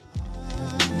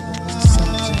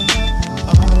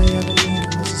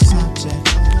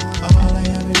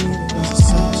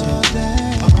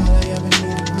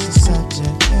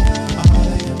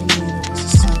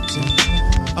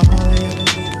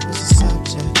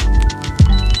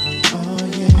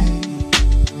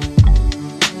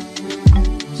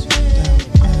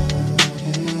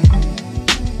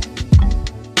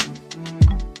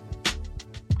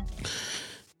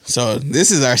So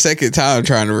this is our second time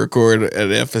trying to record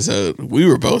an episode. We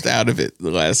were both out of it the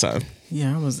last time.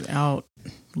 Yeah, I was out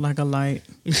like a light.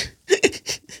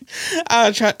 I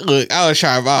was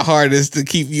trying my hardest to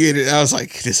keep you in it. I was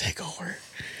like, this ain't gonna work.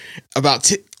 About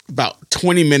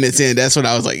 20 minutes in, that's when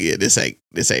I was like, yeah, this ain't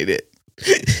it.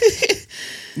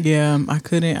 Yeah, I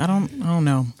couldn't. I don't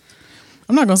know.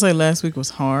 I'm not gonna say last week was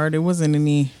hard. It wasn't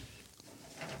any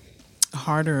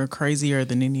harder or crazier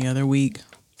than any other week.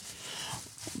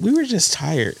 We were just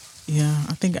tired. Yeah,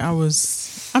 I think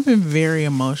I've been very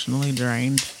emotionally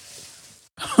drained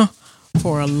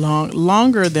for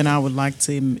longer than I would like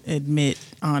to admit,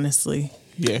 honestly.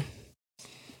 Yeah.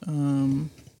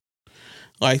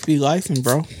 Life be lifing,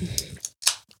 bro.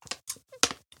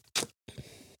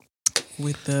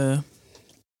 With the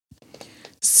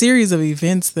series of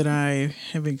events that I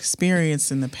have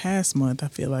experienced in the past month, I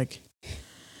feel like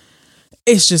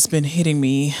it's just been hitting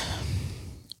me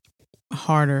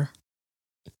harder.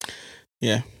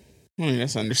 Yeah. I mean,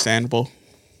 that's understandable.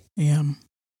 Yeah.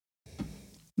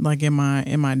 Like in my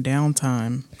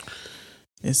downtime,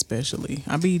 especially.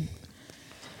 I be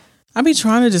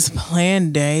trying to just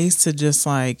plan days to just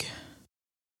like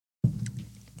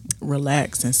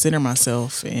relax and center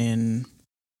myself and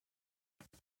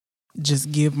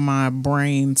just give my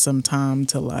brain some time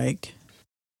to like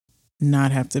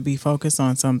not have to be focused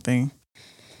on something.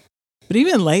 But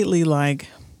even lately, like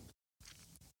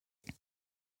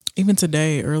even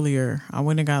today earlier, I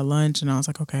went and got lunch and I was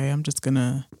like, okay, I'm just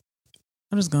gonna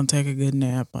take a good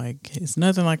nap. Like it's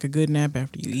nothing like a good nap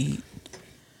after you eat.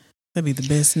 That'd be the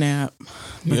best nap.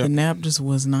 But the nap just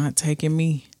was not taking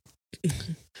me.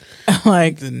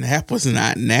 Like the nap was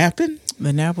not napping?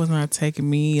 The nap was not taking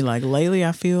me. Like lately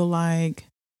I feel like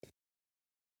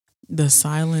the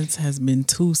silence has been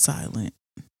too silent.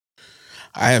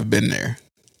 I have been there.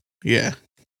 Yeah.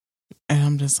 And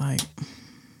I'm just like,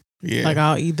 yeah. Like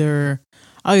I'll either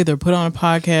put on a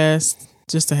podcast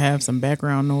just to have some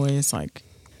background noise, like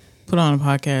put on a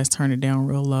podcast, turn it down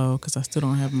real low because I still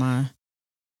don't have my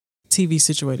TV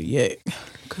situated yet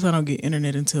because I don't get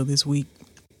internet until this week.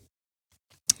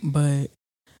 But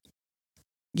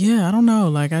yeah, I don't know.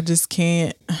 Like I just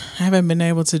can't. I haven't been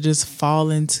able to just fall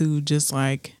into just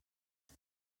like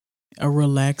a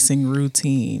relaxing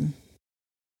routine.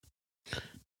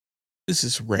 This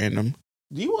is random.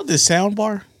 Do you want this sound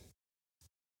bar?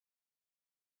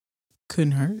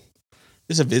 Couldn't hurt.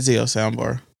 It's a Vizio sound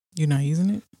bar. You're not using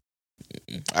it?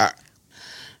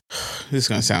 This is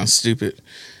going to sound stupid.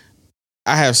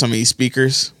 I have some of these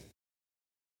speakers.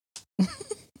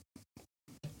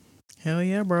 Hell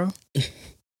yeah, bro.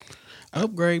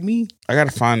 Upgrade me. I got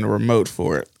to find the remote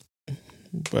for it.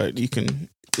 But you can,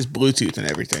 it's Bluetooth and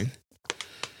everything.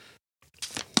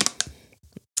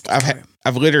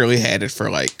 I've literally had it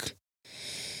for like,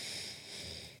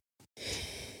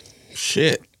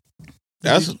 shit.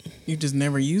 You just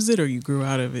never use it or you grew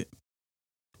out of it?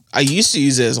 I used to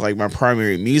use it as like my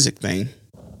primary music thing.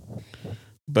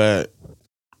 But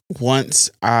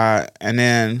and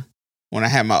then when I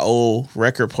had my old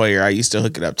record player, I used to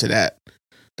hook it up to that.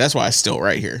 That's why it's still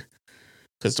right here.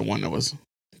 Because the one that was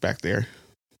back there.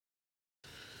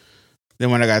 Then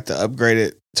when I got the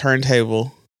upgraded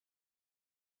turntable,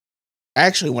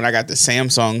 actually when I got the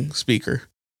Samsung speaker,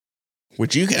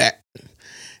 which you can,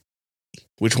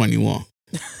 which one you want?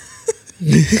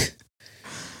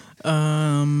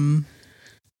 I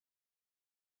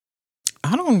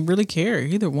don't really care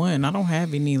either one. I don't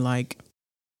have any like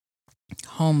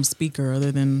home speaker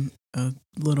other than a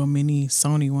little mini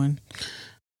Sony one.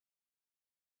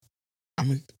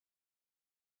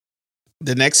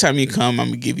 The next time you come, I'm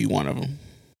gonna give you one of them.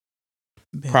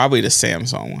 Probably the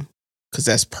Samsung one, because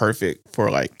that's perfect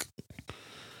for like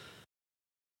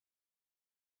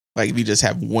if you just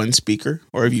have one speaker,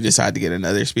 or if you decide to get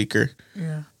another speaker.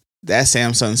 Yeah, that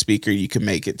Samsung speaker, you can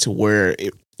make it to where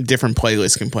different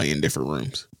playlists can play in different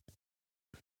rooms.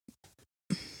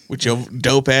 With your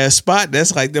dope ass spot,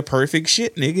 that's like the perfect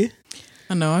shit, nigga.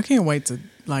 I know. I can't wait to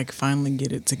like finally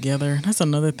get it together. That's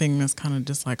another thing that's kind of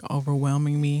just like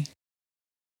overwhelming me.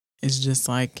 It's just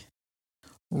like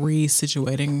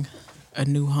resituating a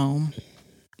new home.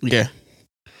 Yeah.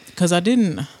 Because I'm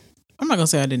not going to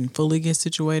say I didn't fully get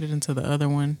situated into the other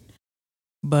one,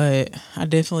 but I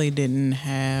definitely didn't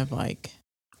have like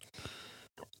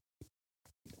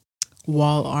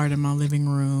wall art in my living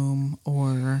room,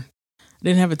 or I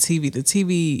didn't have a TV. The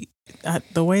TV,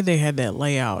 the way they had that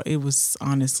layout, it was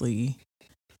honestly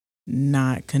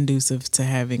not conducive to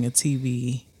having a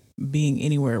TV being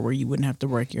anywhere where you wouldn't have to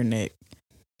break your neck.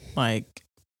 Like,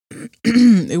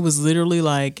 it was literally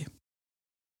like,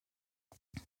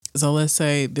 so let's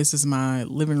say this is my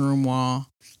living room wall.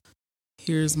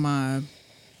 Here's my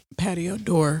patio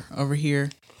door over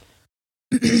here.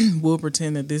 We'll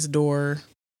pretend that this door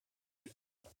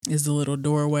is the little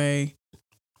doorway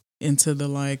into the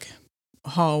like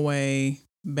hallway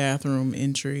bathroom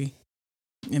entry,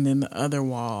 and then the other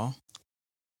wall.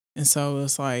 And so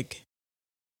it's like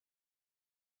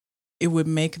it would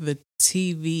make the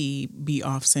TV be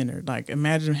off-centered. Like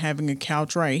imagine having a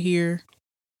couch right here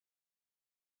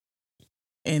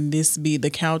and the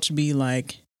couch be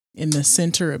like in the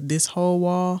center of this whole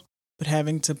wall, but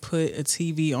having to put a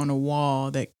TV on a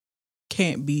wall that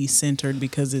can't be centered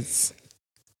because it's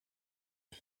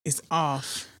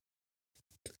off.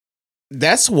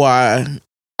 That's why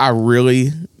I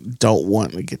really don't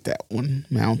want to get that one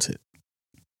mounted.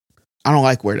 I don't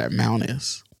like where that mount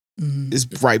is. Mm-hmm.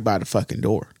 It's right by the fucking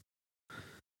door.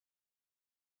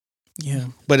 Yeah.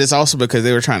 But it's also because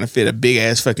they were trying to fit a big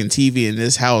ass fucking TV in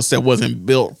this house that wasn't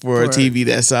built for a TV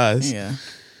that size. Yeah.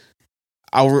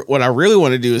 What I really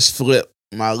want to do is flip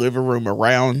my living room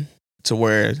around to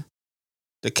where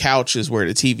the couch is where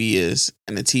the TV is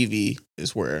and the TV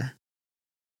is where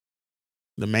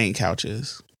the main couch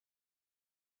is.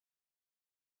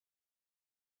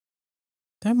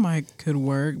 That could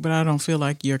work, but I don't feel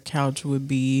like your couch would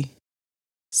be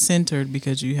centered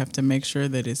because you have to make sure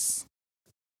that it's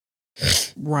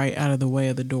right out of the way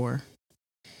of the door.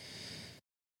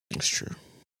 That's true.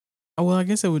 Well, I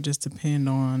guess it would just depend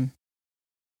on,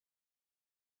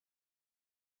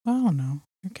 I don't know.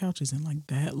 Your couch isn't like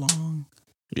that long.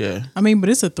 Yeah. I mean, but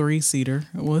it's a 3-seater.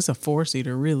 Well, it's a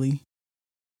 4-seater, really.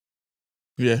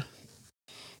 Yeah.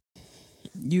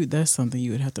 That's something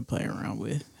you would have to play around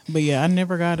with. But yeah, I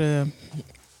never got a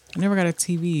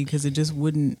TV because it just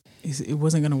wasn't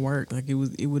gonna work. Like it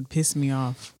would piss me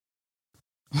off.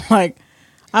 Like,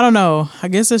 I don't know. I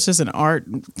guess it's just an art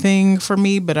thing for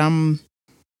me, but I'm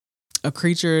a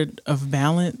creature of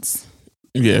balance.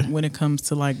 Yeah. When it comes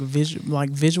to like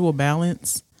visual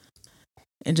balance,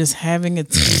 and just having a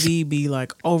TV be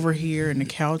like over here and the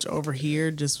couch over here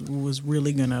just was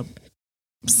really gonna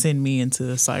send me into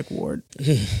the psych ward.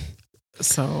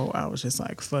 So I was just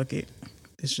like, fuck it.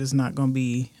 It's just not going to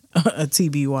be a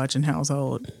TV watching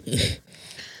household.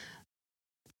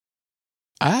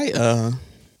 I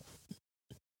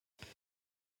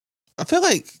feel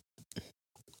like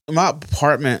in my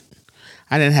apartment,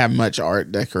 I didn't have much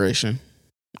art decoration.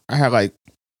 I had like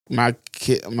my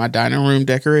dining room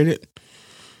decorated,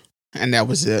 and that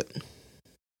was it.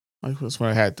 Like that's when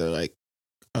I had the like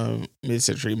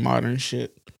mid-century modern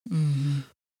shit. Mm-hmm.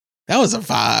 That was a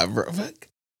vibe, bro.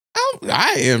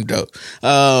 I am dope.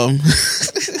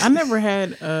 I never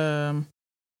had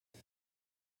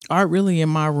art really in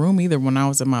my room either when I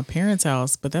was at my parents'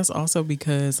 house, but that's also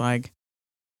because like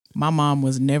my mom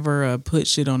was never a put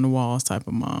shit on the walls type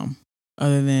of mom.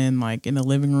 Other than like in the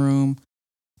living room,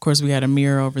 of course we had a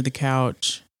mirror over the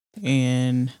couch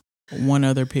and one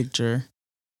other picture,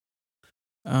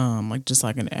 like just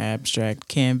like an abstract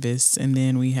canvas, and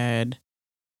then we had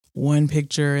one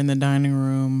picture in the dining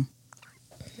room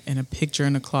and a picture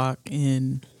and a clock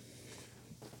in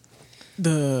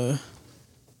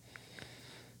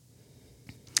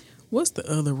what's the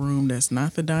other room that's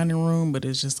not the dining room, but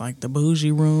it's just like the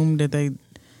bougie room that they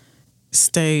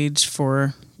stage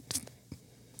for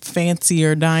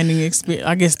fancier dining experience.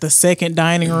 I guess the second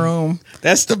dining room.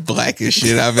 That's the blackest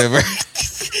shit I've ever.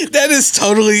 That is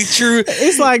totally true.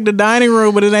 It's like the dining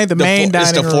room, but it ain't the main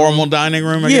dining room. It's the formal dining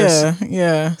room, I guess.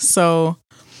 Yeah. So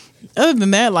other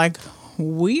than that, like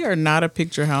we are not a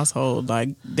picture household. Like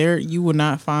you will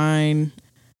not find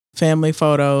family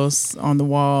photos on the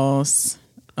walls.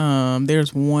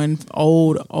 There's one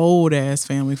old ass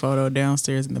family photo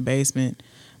downstairs in the basement,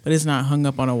 but it's not hung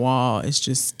up on a wall. It's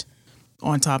just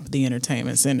on top of the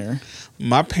entertainment center.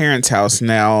 My parents' house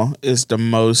now is the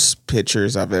most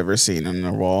pictures I've ever seen on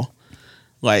the wall.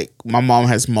 Like my mom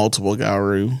has multiple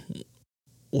gallery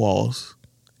walls,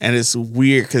 and it's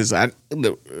weird because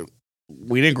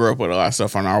we didn't grow up with a lot of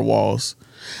stuff on our walls,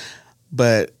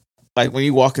 but like when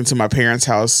you walk into my parents'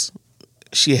 house,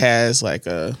 she has like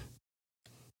a,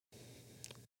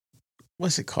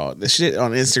 what's it called? The shit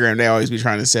on Instagram they always be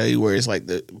trying to sell you where it's like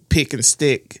the pick and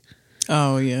stick.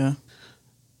 Oh yeah.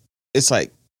 It's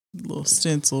like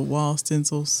little wall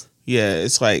stencils. Yeah,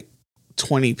 it's like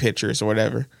 20 pictures or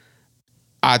whatever.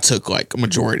 I took like a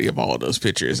majority of all of those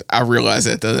pictures. I realized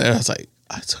that I was like,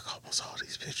 I took almost all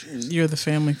these pictures. You're the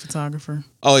family photographer.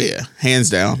 Oh yeah, hands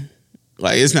down.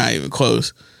 Like it's not even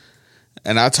close.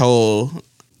 And I told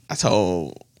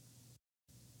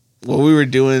when we were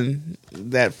doing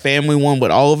that family one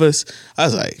with all of us, I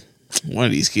was like, one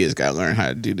of these kids got to learn how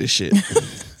to do this shit.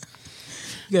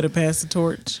 You got to pass the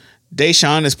torch.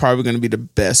 Deshaun is probably going to be the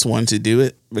best one to do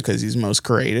it because he's most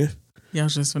creative. Yeah, I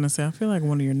was just going to say, I feel like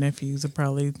one of your nephews would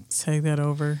probably take that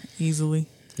over easily.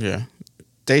 Yeah.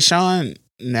 Deshaun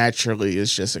naturally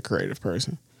is just a creative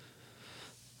person.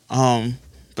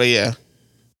 But yeah.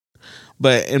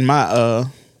 But in my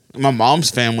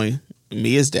mom's family,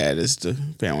 Mia's dad is the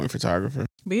family photographer.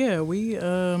 But yeah,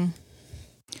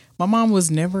 my mom was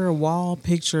never a wall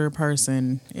picture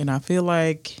person, and I feel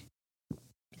like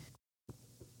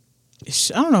I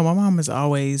don't know. My mom has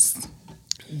always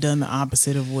done the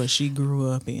opposite of what she grew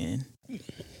up in.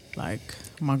 Like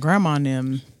my grandma and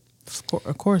them,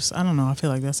 of course, I don't know. I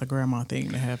feel like that's a grandma thing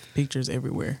to have pictures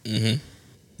everywhere. Mm-hmm.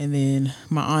 And then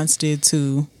my aunts did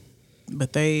too,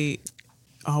 but they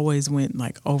always went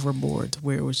like overboard to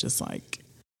where it was just like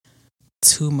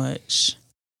too much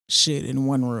shit in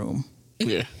one room.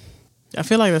 Yeah. I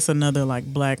feel like that's another like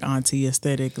black auntie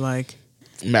aesthetic, like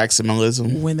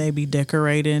maximalism. When they be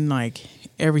decorating, like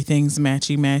everything's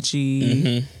matchy.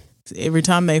 Mm-hmm. Every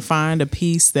time they find a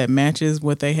piece that matches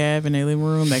what they have in their living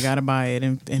room, they gotta buy it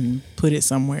and put it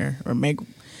somewhere or make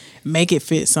it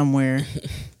fit somewhere.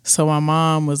 So my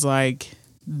mom was like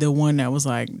the one that was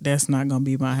like, that's not gonna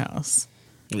be my house.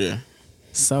 Yeah.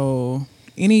 So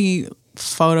any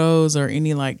photos or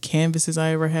any like canvases I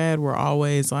ever had were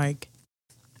always like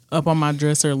up on my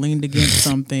dresser, leaned against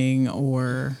something,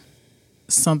 or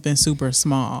something super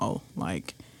small,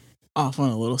 like off on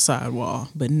a little side wall,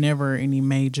 but never any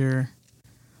major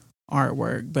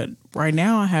artwork. But right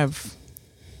now I have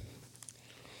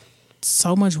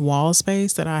so much wall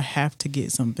space that I have to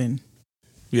get something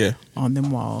on them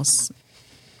walls.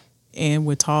 And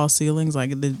with tall ceilings,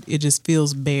 like it just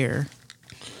feels bare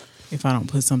if I don't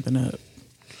put something up.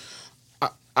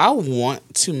 I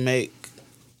want to make.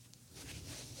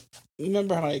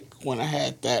 Remember, like when I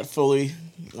had that fully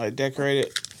like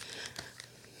decorated,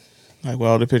 like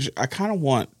the picture. I kind of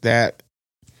want that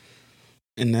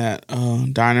in that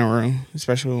dining room,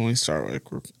 especially when we start like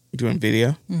doing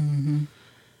video. Mm-hmm.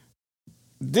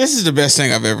 This is the best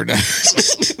thing I've ever done.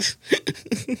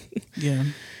 Yeah.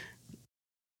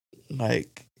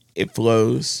 Like it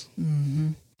flows. Mm-hmm.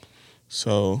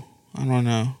 So I don't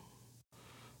know.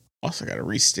 Also got to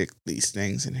restick these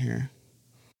things in here.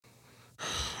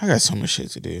 I got so much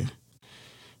shit to do.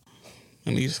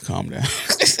 Let me just calm down.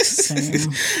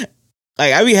 Same.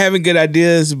 Like I be having good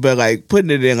ideas, but like putting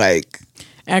it in like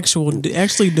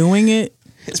actually doing it,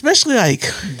 especially like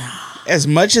as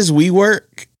much as we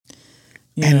work,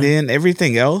 and then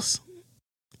everything else,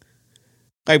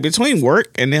 like between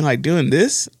work and then like doing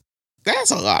this,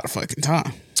 that's a lot of fucking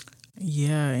time.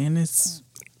 Yeah, and it's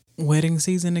wedding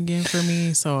season again for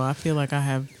me, so I feel like I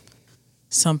have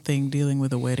something dealing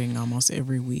with a wedding almost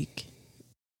every week,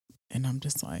 and I'm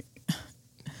just like,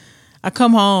 I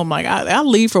come home, like I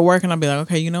leave for work and I'll be like,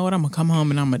 okay, you know what, I'm gonna come home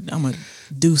and I'm gonna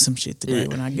do some shit today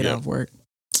when I get off work,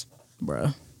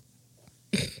 bruh.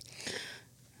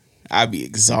 I'll be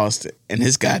exhausted, and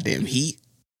this goddamn heat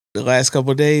the last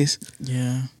couple of days,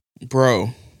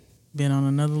 bro, been on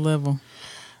another level.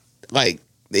 Like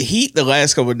the heat the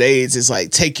last couple of days is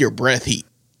like take your breath heat.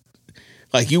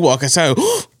 Like you walk outside,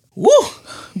 woo.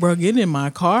 Bro, get in my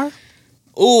car.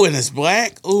 Ooh, and it's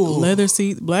black. Ooh.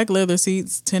 Black leather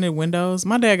seats, tinted windows.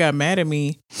 My dad got mad at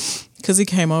me because he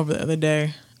came over the other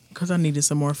day because I needed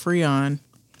some more Freon.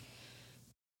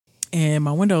 And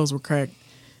my windows were cracked.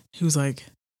 He was like,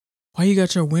 why you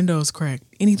got your windows cracked?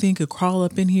 Anything could crawl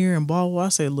up in here and blah, blah. I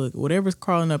said, look, whatever's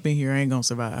crawling up in here ain't going to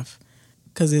survive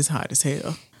because it's hot as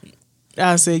hell.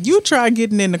 I said, you try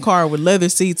getting in the car with leather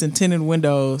seats and tinted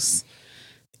windows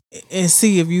and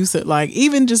see if you said, like,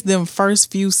 even just them first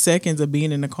few seconds of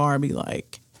being in the car be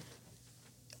like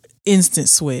instant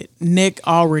sweat, neck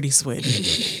already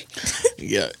sweating.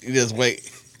 Yeah, you just wait.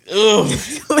 Ugh.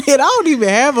 Man, I don't even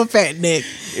have a fat neck,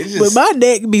 but my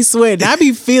neck be sweating. I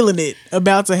be feeling it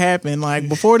about to happen. Like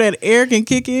before that air can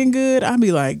kick in good, I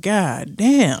be like, God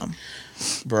damn,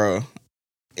 bro.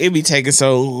 It be taking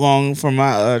so long for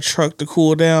my truck to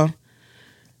cool down,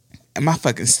 and my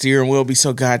fucking steering wheel be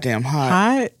so goddamn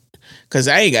hot. Cause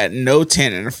I ain't got no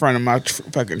tint in the front of my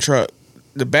fucking truck.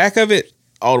 The back of it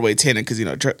all the way tinted, cause you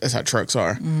know that's how trucks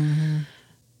are. Mm-hmm.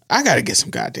 I gotta get some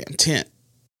goddamn tint,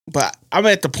 but I'm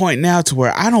at the point now to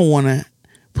where I don't want to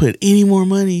put any more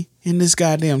money in this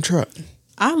goddamn truck.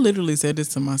 I literally said this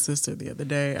to my sister the other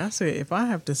day. I said, if I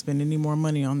have to spend any more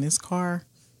money on this car,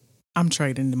 I'm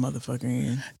trading the motherfucker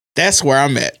in. That's where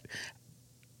I'm at.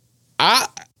 I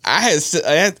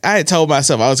had told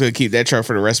myself I was going to keep that truck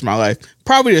for the rest of my life.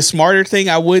 Probably the smarter thing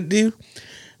I would do,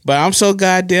 but I'm so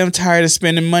goddamn tired of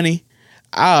spending money.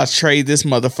 I'll trade this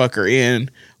motherfucker in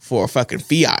for a fucking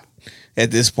Fiat.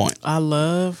 at this point. I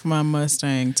love my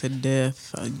Mustang to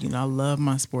death. I love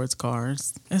my sports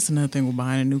cars. That's another thing with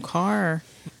buying a new car,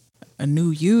 a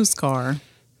new used car.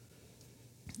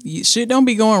 Shit don't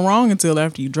be going wrong until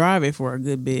after you drive it for a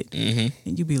good bit. Mm-hmm.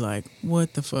 And you be like,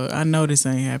 what the fuck? I know this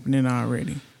ain't happening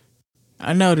already.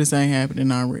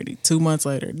 2 months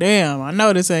later. Damn, I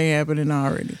know this ain't happening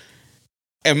already.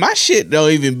 And my shit don't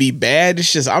even be bad.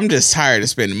 It's just, I'm just tired of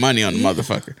spending money on the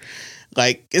motherfucker.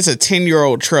 Like, it's a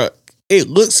 10-year-old truck. It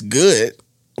looks good,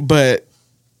 but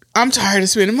I'm tired of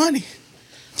spending money.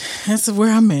 That's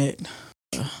where I'm at.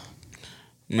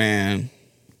 Man,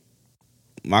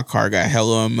 my car got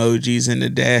hella emojis in the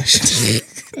dash.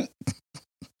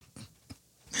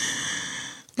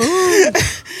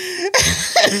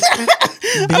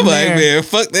 I'm like, man,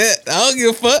 fuck that. I don't give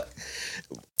a fuck.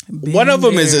 One of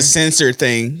them is a sensor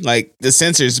thing. Like, the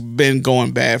sensor's been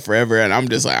going bad forever, and I'm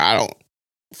just like,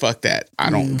 fuck that. I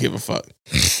don't give a fuck.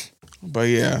 But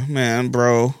yeah, man,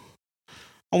 bro,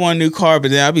 I want a new car, but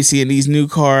then I'll be seeing these new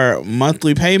car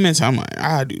monthly payments. I'm like,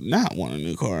 I do not want a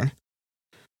new car.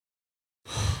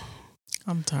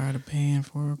 I'm tired of paying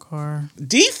for a car.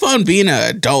 Defund being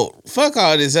an adult. Fuck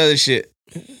all this other shit.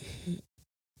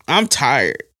 I'm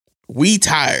tired. We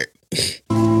tired.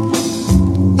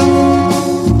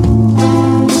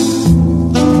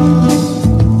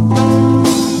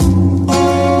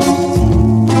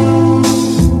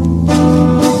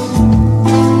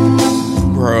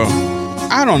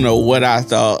 I don't know what I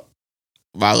thought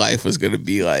my life was going to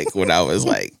be like when I was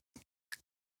like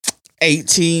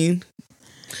 18,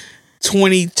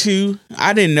 22.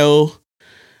 I didn't know.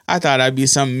 I thought I'd be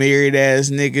some married ass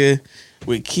nigga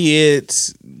with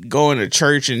kids going to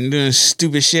church and doing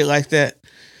stupid shit like that.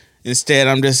 Instead,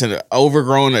 I'm just an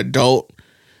overgrown adult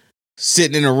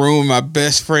sitting in a room with my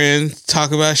best friend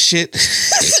talking about shit.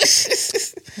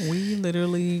 We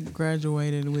literally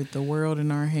graduated with the world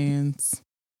in our hands.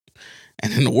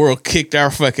 And then the world kicked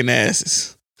our fucking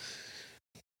asses.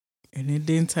 And it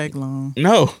didn't take long.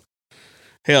 No.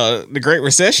 Hell, the Great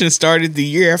Recession started the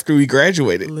year after we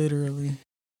graduated. Literally.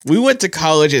 We went to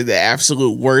college at the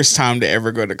absolute worst time to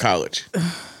ever go to college.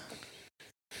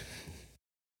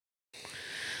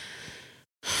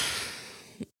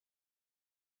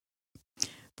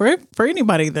 For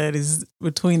anybody that is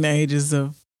between the ages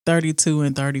of 32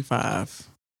 and 35,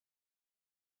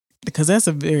 because that's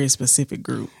a very specific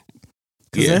group.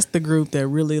 Because that's the group that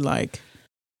really like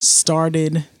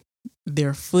started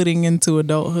their footing into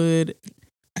adulthood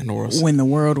when the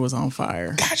world was on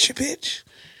fire. Gotcha, bitch.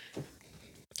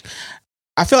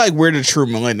 I feel like we're the true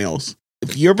millennials.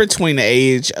 If you're between the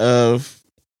age of,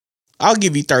 I'll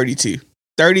give you 32.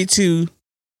 32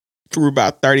 through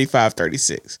about 35,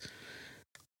 36.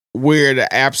 We're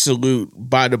the absolute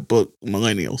by the book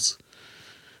millennials.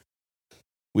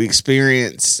 We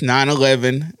experienced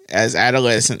 9/11 as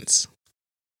adolescents.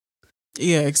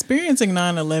 Yeah, experiencing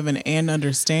 9/11 and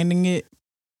understanding it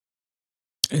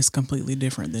is completely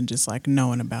different than just like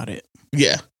knowing about it.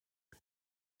 Yeah.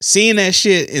 Seeing that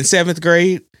shit in 7th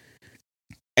grade,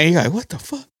 and you're like, what the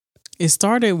fuck? It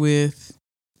started with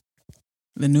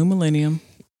the new millennium.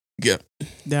 Yeah.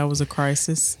 That was a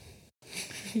crisis.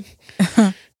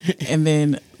 And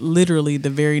then literally the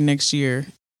very next year,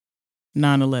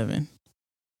 9/11.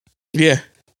 Yeah.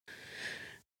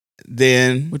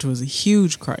 Then, which was a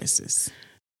huge crisis.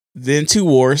 Then 2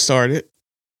 wars started.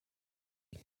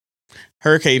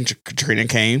 Hurricane Katrina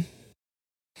came.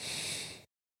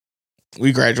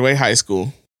 We graduate high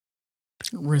school.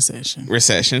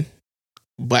 Recession.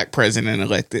 Black president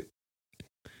elected.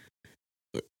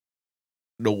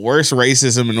 The worst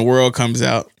racism in the world comes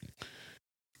out.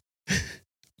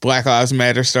 Black Lives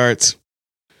Matter starts.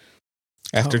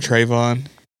 After Trayvon.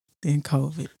 Then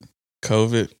COVID.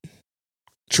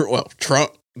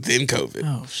 Trump, then COVID.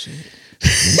 Oh, shit.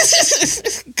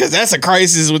 Because that's a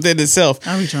crisis within itself.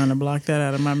 I be trying to block that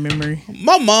out of my memory.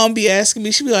 My mom be asking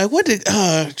me, she be like, what did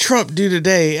Trump do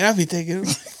today? And I be thinking,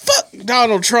 fuck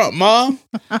Donald Trump, Mom.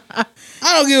 I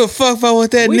don't give a fuck about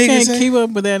what that nigga can't say. Keep up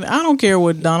with that. I don't care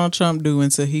what Donald Trump do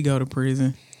until he go to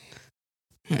prison.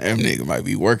 That nigga might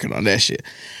be working on that shit.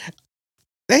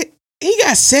 He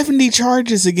got 70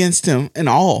 charges against him in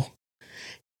all.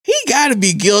 He got to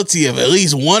be guilty of at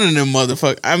least one of them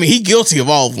motherfuckers. I mean, he guilty of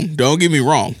all of them. Don't get me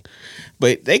wrong.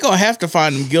 But they going to have to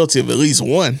find him guilty of at least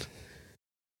one.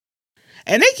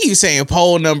 And they keep saying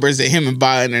poll numbers that him and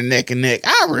Biden are neck and neck.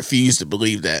 I refuse to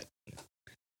believe that.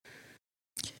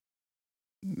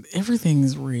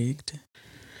 Everything's rigged.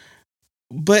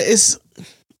 But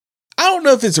I don't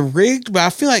know if it's rigged, but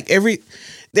I feel like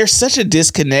there's such a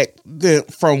disconnect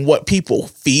from what people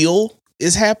feel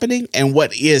is happening and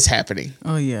what is happening.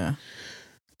 Oh, yeah.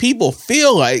 people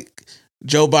feel like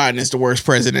Joe Biden is the worst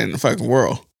president in the fucking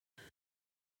world.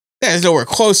 That is nowhere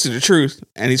close to the truth,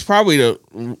 and he's probably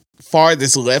the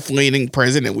farthest left-leaning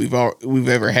president we've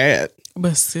ever had.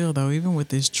 But still, though, even with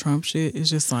this Trump shit, it's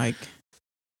just like,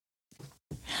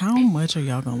 how much are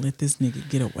y'all gonna let this nigga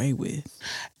get away with?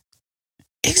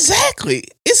 Exactly.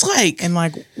 It's like, and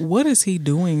like, what is he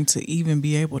doing to even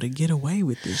be able to get away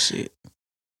with this shit?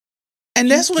 And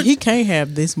that's what he can't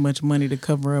have this much money to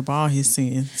cover up all his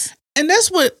sins. And that's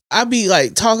what I be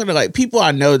like talking to like people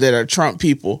I know that are Trump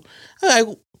people. I'm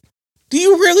like, do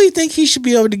you really think he should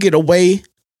be able to get away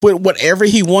with whatever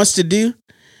he wants to do?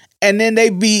 And then they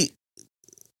be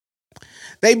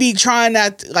trying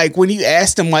not like when you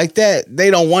ask them like that,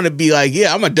 they don't want to be like,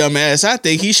 yeah, I'm a dumbass. I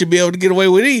think he should be able to get away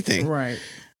with anything. Right.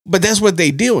 But that's what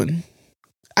they doing.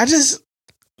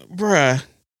 Bruh,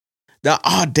 the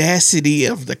audacity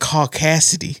of the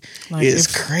caucasity is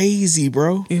crazy,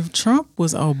 bro. If Trump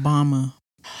was Obama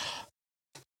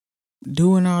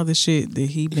doing all the shit that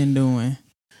he been doing.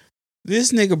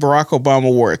 This nigga Barack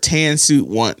Obama wore a tan suit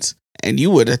once, and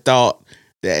you would have thought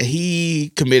that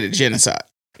he committed genocide.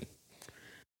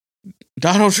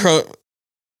 Donald Trump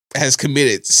has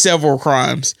committed several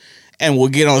crimes and will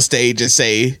get on stage and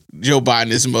say Joe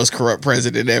Biden is the most corrupt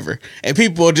president ever. And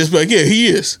people will just be like, yeah, he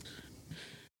is.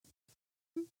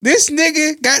 This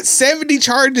nigga got 70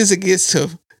 charges against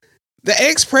him. The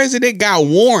ex-president got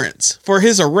warrants for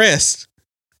his arrest.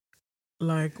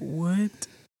 Like, what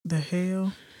the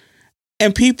hell?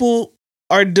 And people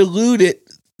are deluded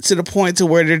to the point to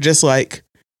where they're just like,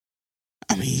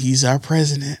 I mean, he's our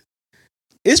president.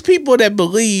 It's people that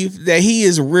believe that he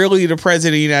is really the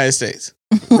president of the United States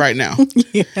right now.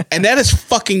 Yeah. And that is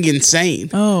fucking insane.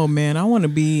 Oh, man. I want to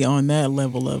be on that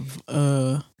level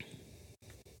of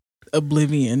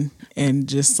oblivion and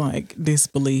just like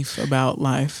disbelief about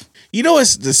life. You know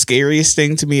what's the scariest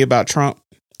thing to me about Trump?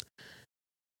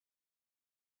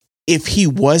 If he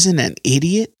wasn't an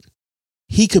idiot,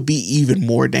 he could be even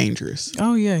more dangerous.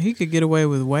 Oh, yeah. He could get away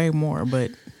with way more,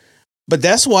 but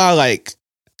that's why, like,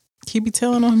 he be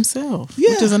telling on himself.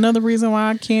 Yeah. Which is another reason why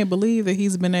I can't believe that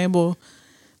he's been able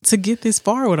to get this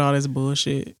far with all this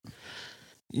bullshit.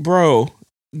 Bro,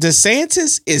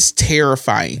 DeSantis is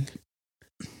terrifying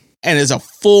and is a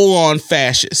full-on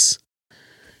fascist.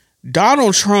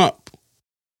 Donald Trump,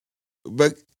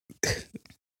 but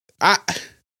all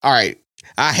right,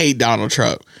 I hate Donald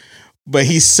Trump, but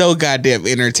he's so goddamn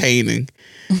entertaining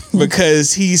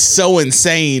because he's so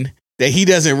insane that he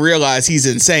doesn't realize he's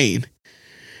insane.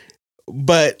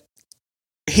 But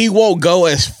he won't go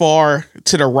as far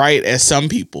to the right as some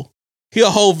people. He'll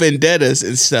hold vendettas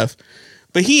and stuff,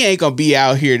 but he ain't gonna be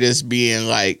out here just being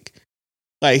like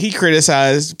he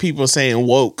criticized people saying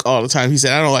woke all the time. He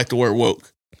said, I don't like the word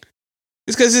woke.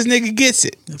 It's because this nigga gets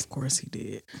it. Of course he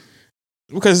did.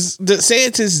 Because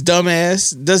DeSantis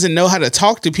dumbass doesn't know how to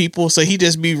talk to people, so he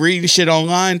just be reading shit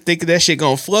online thinking that shit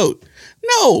gonna float.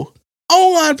 No,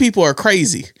 online people are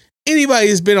crazy. Anybody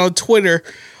who's been on Twitter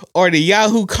or the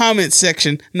Yahoo comment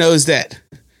section knows that.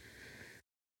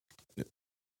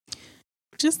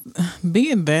 Just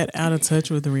being that out of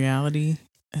touch with the reality,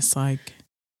 it's like,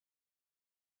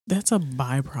 that's a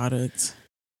byproduct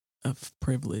of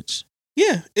privilege.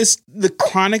 Yeah, it's the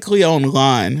chronically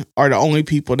online are the only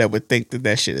people that would think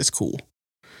that shit is cool.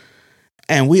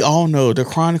 And we all know the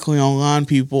chronically online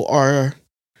people are,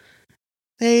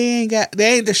 they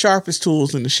ain't the sharpest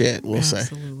tools in the shed, we'll say.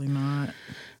 Absolutely not.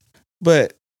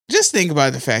 But just think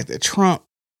about the fact that Trump,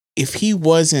 if he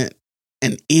wasn't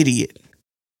an idiot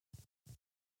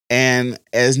and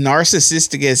as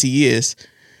narcissistic as he is,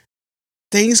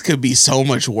 things could be so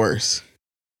much worse.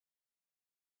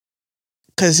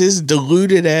 Because his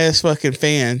deluded ass fucking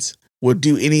fans will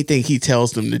do anything he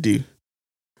tells them to do.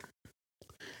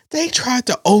 They tried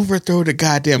to overthrow the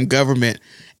goddamn government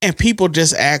and people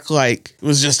just act like it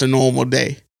was just a normal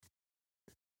day.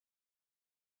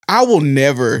 I will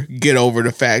never get over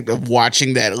the fact of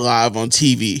watching that live on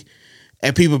TV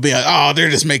and people be like, oh, they're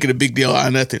just making a big deal out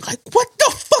of nothing. Like, what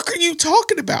the fuck are you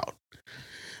talking about?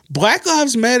 Black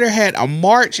Lives Matter had a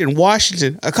march in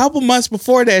Washington a couple months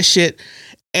before that shit,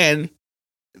 and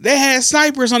they had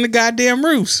snipers on the goddamn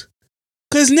roofs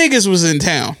because niggas was in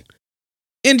town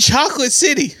in Chocolate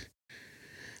City.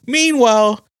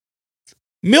 Meanwhile,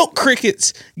 milk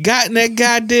crickets got in that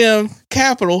goddamn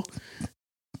Capitol,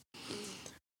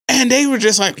 and they were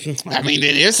just like, I mean,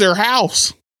 it is their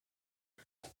house.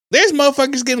 There's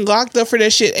motherfuckers getting locked up for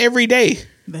that shit every day.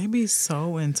 They be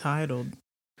so entitled.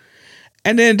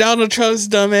 And then Donald Trump's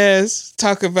dumbass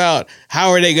talk about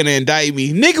how are they going to indict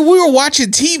me? Nigga, we were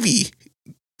watching TV.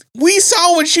 We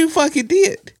saw what you fucking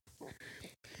did.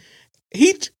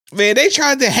 They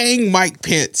tried to hang Mike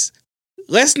Pence.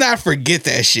 Let's not forget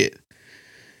that shit.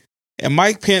 And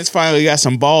Mike Pence finally got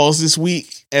some balls this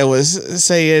week and was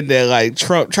saying that like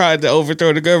Trump tried to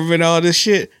overthrow the government and all this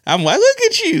shit. I'm like, look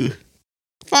at you.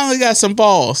 Finally got some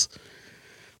balls.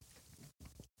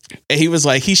 And he was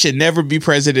like, he should never be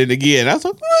president again. I was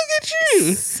like, look at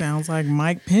you. Sounds like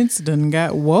Mike Pence done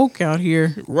got woke out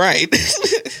here. Right.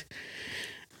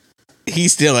 He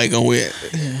still ain't gonna win.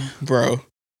 Yeah. Bro.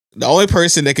 The only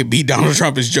person that could beat Donald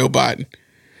Trump is Joe Biden.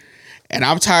 And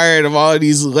I'm tired of all of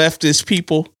these leftist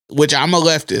people, which I'm a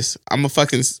leftist. I'm a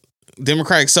fucking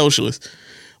Democratic socialist.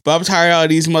 But I'm tired of all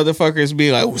these motherfuckers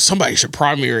being like, well, somebody should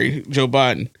primary Joe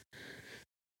Biden.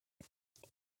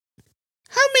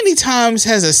 How many times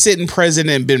has a sitting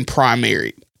president been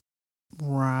primaried?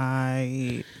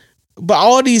 Right. But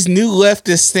all these new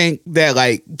leftists think that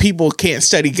like people can't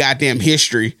study goddamn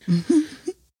history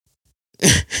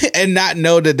and not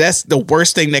know that that's the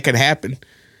worst thing that could happen.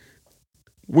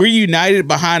 We're united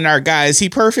behind our guy. Is he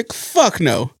perfect? Fuck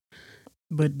no.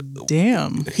 But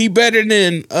damn. He better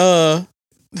than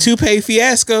Toupee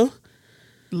Fiasco.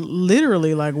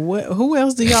 Literally, like what? Who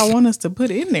else do y'all want us to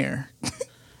put in there?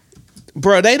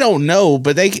 Bro, they don't know,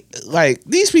 but they like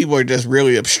these people are just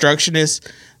really obstructionists.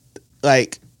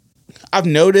 Like I've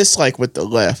noticed, like with the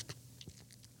left,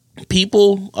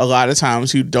 people a lot of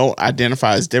times who don't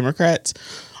identify as Democrats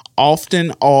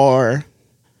often are.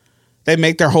 They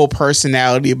make their whole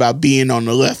personality about being on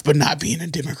the left, but not being a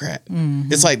Democrat.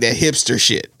 Mm-hmm. It's like that hipster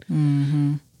shit.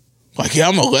 Mm-hmm. Like, yeah,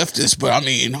 I'm a leftist, but I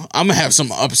mean, I'm gonna have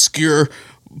some obscure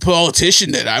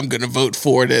politician that I'm gonna vote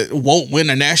for that won't win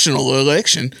a national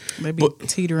election. They be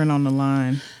teetering on the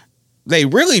line. They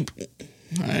really,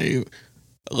 a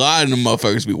lot of them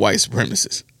motherfuckers be white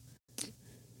supremacists.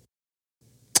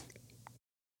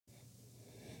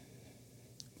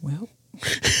 Well,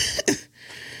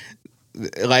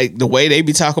 like the way they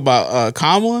be talking about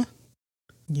Kamala.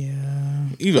 Yeah,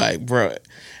 you like, bro.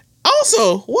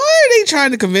 Also, why are they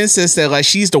trying to convince us that like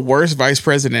she's the worst vice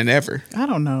president ever? I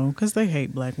don't know, because they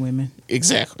hate black women.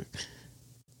 Exactly.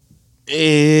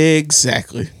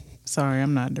 Sorry,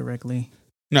 I'm not directly.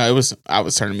 No, I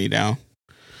was turning me down.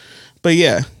 But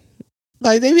yeah,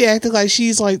 like they be acting like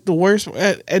she's like the worst,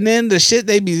 and then the shit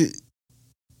they be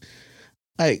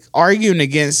like arguing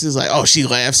against is like, oh, she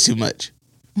laughs too much.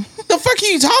 The fuck are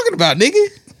you talking about, nigga?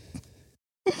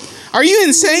 Are you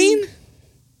insane?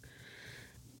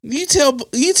 You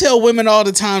tell women all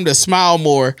the time to smile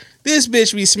more. This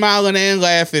bitch be smiling and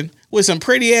laughing with some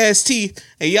pretty ass teeth,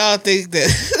 and y'all think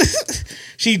that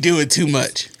she doing too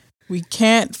much. We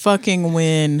can't fucking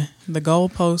win. The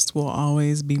goalpost will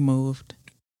always be moved.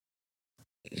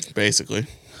 Basically.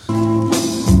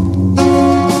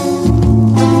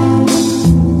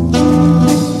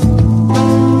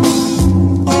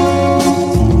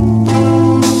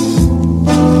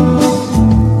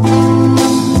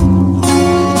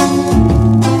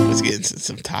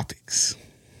 Some topics.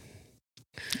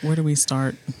 Where do we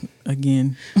start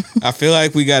again? I feel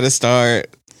like we got to start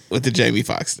with the Jamie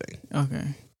Foxx thing. Okay.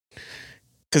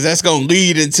 Because that's going to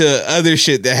lead into other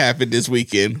shit that happened this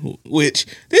weekend, which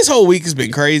this whole week has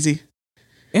been crazy.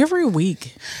 Every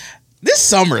week. This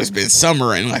summer has been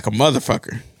summering like a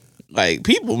motherfucker. Like,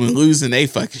 people been losing they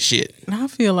fucking shit. I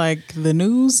feel like the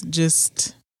news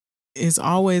just is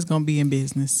always going to be in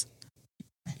business.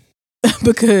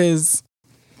 Because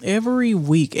every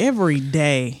week, every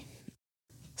day,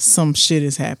 some shit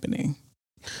is happening.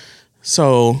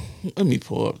 So let me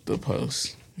pull up the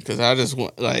post because I just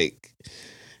want, like,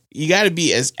 you got to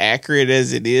be as accurate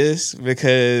as it is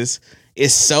because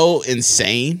it's so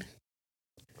insane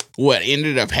what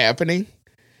ended up happening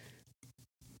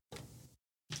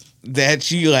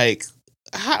that you like,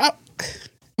 how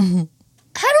do we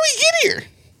get here?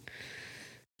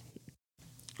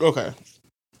 Okay.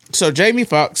 So Jamie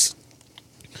Foxx,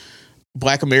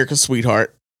 Black America's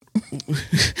sweetheart.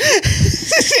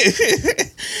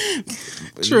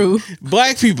 True.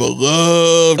 Black people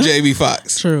love Jamie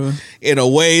Foxx. True. In a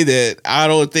way that I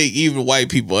don't think even white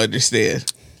people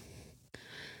understand.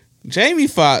 Jamie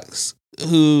Foxx,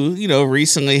 who, you know,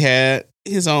 recently had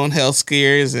his own health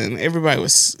scares and everybody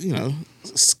was, you know,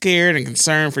 scared and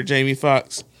concerned for Jamie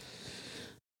Foxx,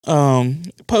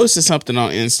 posted something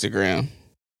on Instagram.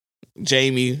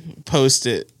 Jamie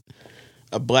posted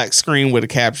a black screen with a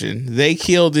caption. They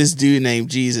killed this dude named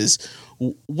Jesus.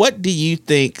 What do you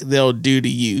think they'll do to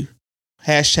you?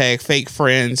 Hashtag fake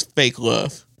friends, fake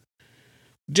love.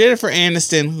 Jennifer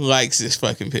Aniston likes this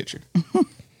fucking picture.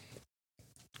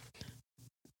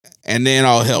 And then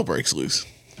all hell breaks loose.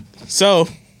 So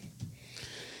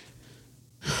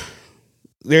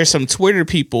there's some Twitter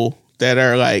people that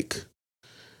are like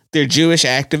they're Jewish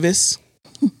activists,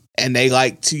 and they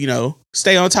like to, you know,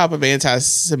 stay on top of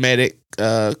anti-Semitic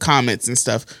comments and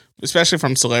stuff, especially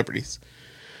from celebrities.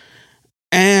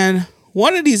 And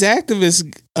one of these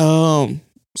activists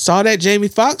saw that Jamie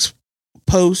Foxx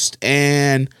post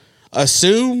and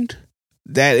assumed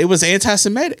that it was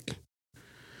anti-Semitic.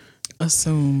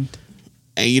 Assumed.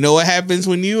 And you know what happens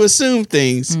when you assume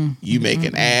things? You make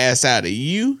an ass out of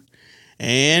you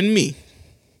and me.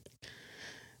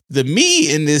 The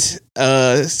me in this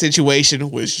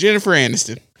situation was Jennifer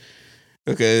Aniston,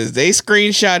 because they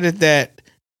screenshotted that,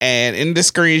 and in the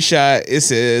screenshot it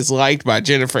says liked by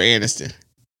Jennifer Aniston.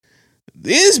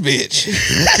 This bitch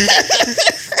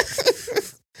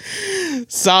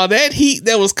saw that heat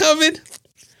that was coming,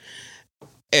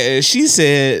 and she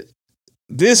said,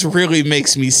 "This really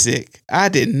makes me sick. I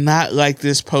did not like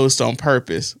this post on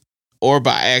purpose or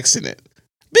by accident."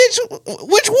 Bitch,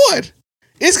 which one?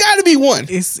 It's got to be one.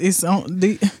 It's on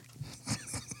the.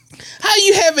 How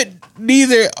you have it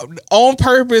neither on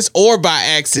purpose or by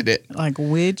accident? Like,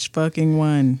 which fucking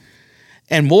one?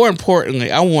 And more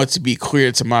importantly, I want to be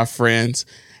clear to my friends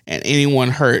and anyone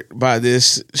hurt by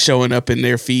this showing up in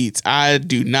their feeds. I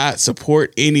do not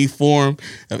support any form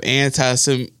of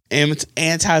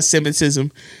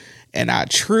anti-Semitism, and I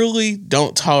truly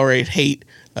don't tolerate hate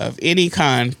of any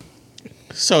kind.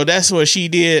 So that's what she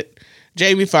did.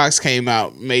 Jamie Foxx came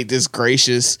out, made this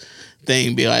gracious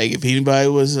thing, be like, if anybody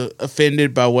was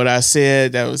offended by what I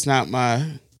said, that was not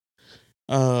my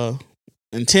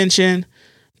intention.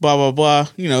 Blah, blah, blah.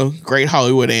 You know, great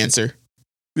Hollywood answer.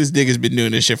 This nigga's been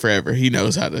doing this shit forever. He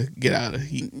knows how to get out of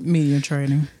heat. Media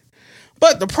training.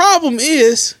 But the problem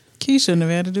is, he shouldn't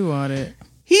have had to do all that.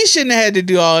 He shouldn't have had to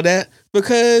do all that,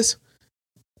 because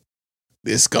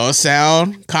this gonna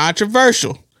sound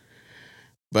controversial.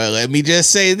 But let me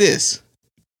just say this.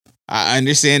 I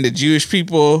understand that Jewish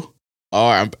people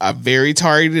are a very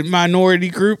targeted minority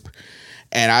group,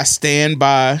 and I stand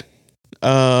by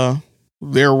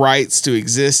their rights to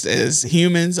exist as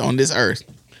humans on this earth.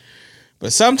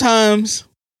 But sometimes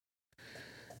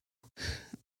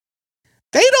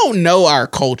they don't know our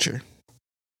culture.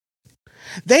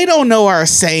 They don't know our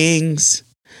sayings.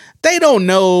 They don't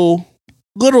know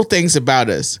little things about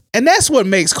us. And that's what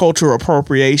makes cultural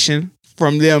appropriation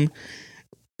from them.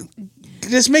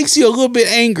 Just makes you a little bit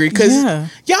angry, because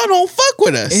y'all don't fuck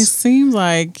with us. It seems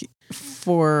like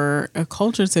for a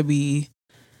culture to be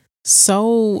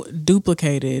so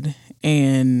duplicated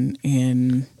and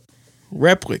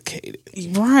replicated,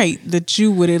 right, that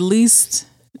you would at least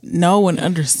know and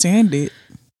understand it.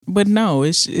 But no,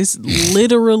 it's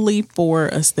literally for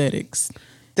aesthetics.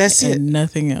 That's it.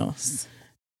 Nothing else.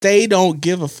 They don't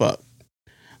give a fuck.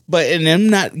 But in them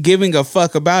not giving a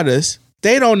fuck about us,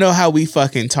 they don't know how we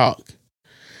fucking talk.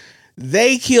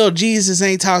 They killed Jesus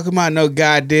ain't talking about no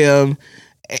goddamn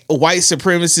white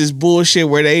supremacist bullshit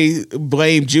where they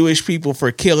blame Jewish people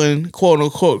for killing quote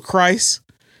unquote Christ.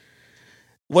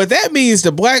 What that means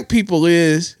to black people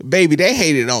is, baby, they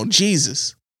hated on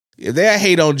Jesus. If they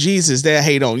hate on Jesus, they'll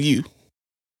hate on you.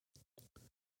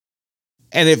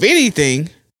 And if anything,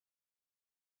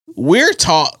 we're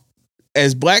taught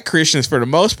as black Christians for the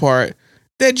most part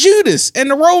that Judas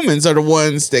and the Romans are the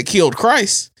ones that killed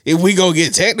Christ. If we go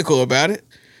get technical about it.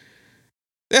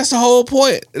 That's the whole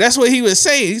point. That's what he was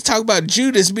saying. He's talking about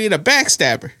Judas being a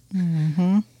backstabber.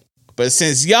 Mm-hmm. But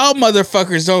since y'all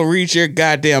motherfuckers don't read your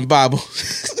goddamn Bible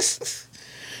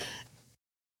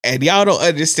and y'all don't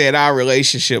understand our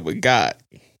relationship with God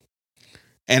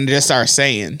and just our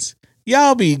sayings,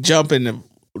 y'all be jumping to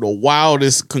the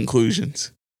wildest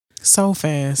conclusions. So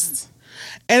fast.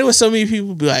 And it was so many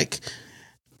people be like,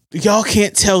 y'all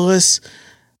can't tell us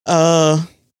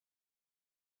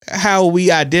how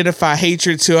we identify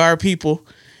hatred to our people.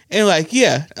 And like,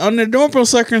 yeah, under normal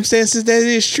circumstances, that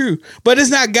is true. But it's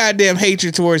not goddamn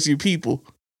hatred towards you people.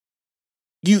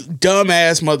 You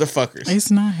dumbass motherfuckers.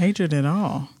 It's not hatred at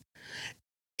all.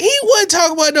 He wasn't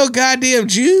talking about no goddamn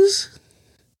Jews.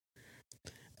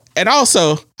 And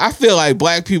also, I feel like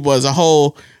black people as a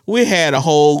whole, we had a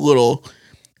whole little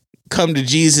come to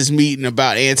Jesus meeting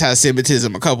about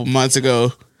anti-Semitism a couple months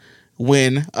ago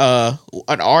when an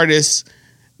artist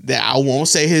that I won't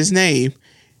say his name,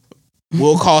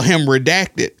 we'll call him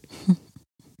Redacted,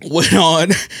 went on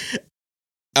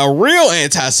a real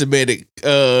anti-Semitic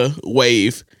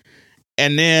wave.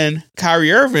 And then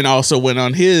Kyrie Irving also went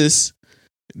on his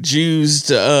Jews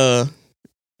to,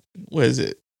 what is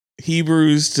it?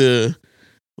 Hebrews to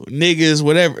niggas,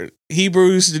 whatever.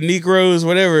 Hebrews to Negroes,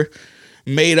 whatever.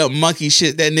 Made up monkey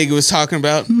shit that nigga was talking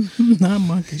about. Not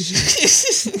monkey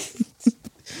shit.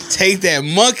 Take that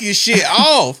monkey shit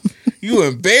off. You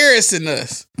embarrassing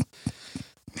us.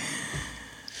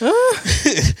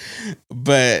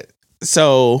 But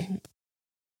so,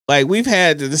 like, we've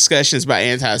had the discussions about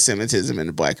anti-Semitism in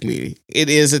the black community. It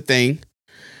is a thing,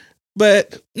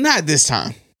 but not this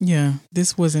time. Yeah,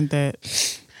 this wasn't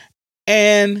that.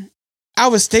 And I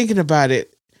was thinking about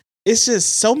it. It's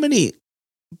just so many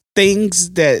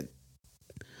things that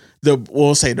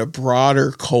we'll say the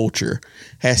broader culture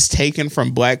has taken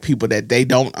from black people that they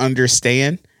don't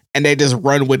understand, and they just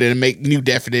run with it and make new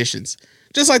definitions.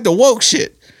 Just like the woke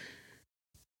shit.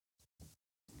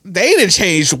 They done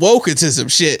changed woke into some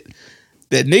shit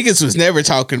that niggas was never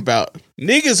talking about.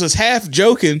 Niggas was half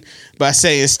joking by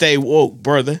saying stay woke,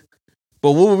 brother.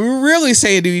 But what we're really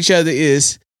saying to each other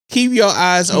is keep your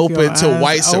eyes open to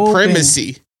white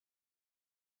supremacy.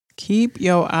 Keep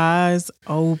your eyes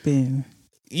open.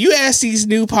 You ask these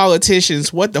new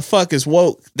politicians what the fuck is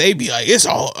woke, they be like, it's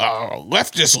all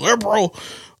leftist, liberal,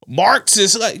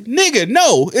 Marxist. Like, nigga,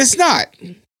 no, it's not.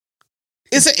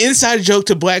 It's an inside joke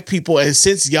to black people, and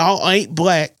since y'all ain't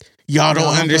black, y'all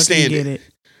don't understand it.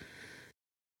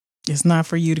 It's not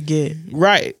for you to get.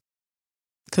 Right.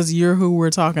 Because you're who we're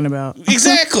talking about.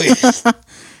 Exactly.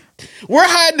 We're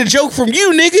hiding the joke from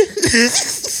you,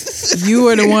 nigga. You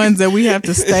are the ones that we have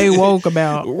to stay woke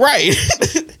about. Right.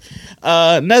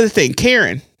 Another thing,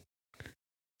 Karen.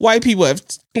 White people have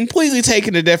completely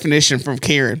taken the definition from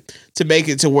Karen to make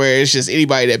it to where it's just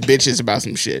anybody that bitches about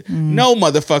some shit. No,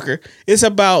 motherfucker. It's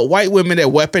about white women that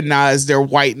weaponize their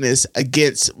whiteness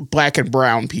against black and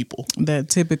brown people. That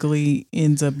typically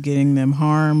ends up getting them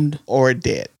harmed. Or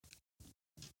dead.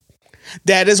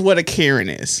 That is what a Karen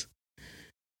is.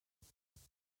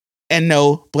 And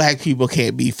no, black people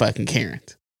can't be fucking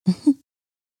Karens.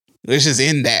 It's just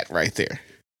in that right there.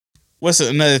 What's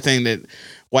another thing that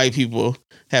white people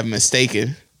have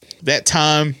mistaken? That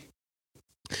time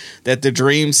that the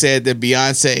Dream said that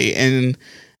Beyonce and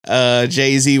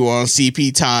Jay-Z were on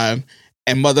CP time,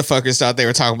 and motherfuckers thought they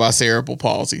were talking about cerebral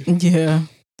palsy. Yeah.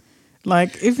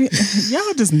 Like, if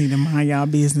y'all just need to mind y'all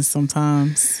business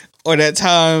sometimes. Or that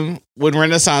time when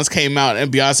Renaissance came out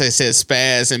and Beyonce said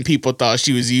spaz and people thought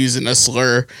she was using a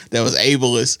slur that was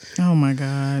ableist. Oh my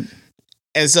God.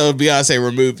 And so Beyonce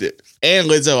removed it. And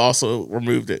Lizzo also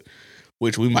removed it,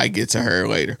 which we might get to her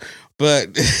later.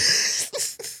 But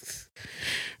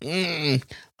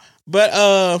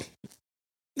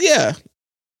yeah.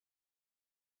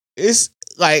 It's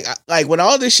like when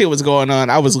all this shit was going on,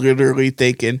 I was literally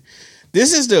thinking,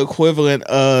 this is the equivalent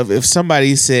of if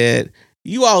somebody said,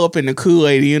 you all up in the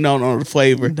Kool-Aid and you don't know the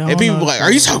flavor. And people were like,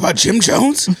 are you talking about Jim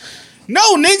Jones?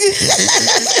 No, nigga.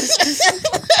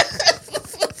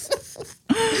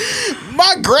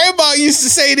 My grandma used to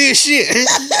say this shit.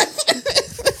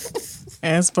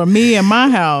 As for me and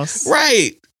my house.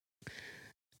 Right.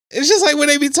 It's just like when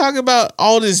they be talking about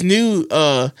all this new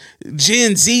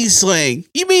Gen Z slang.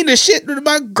 You mean the shit that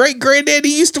my great granddaddy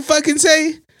used to fucking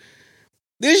say?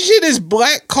 This shit is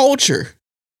black culture.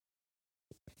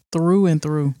 Through and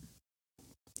through.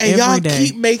 And y'all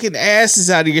keep making asses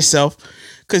out of yourself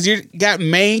because you got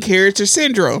main character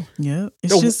syndrome. Yeah.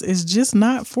 It's just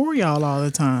not for y'all all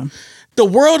the time. The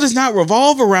world does not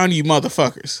revolve around you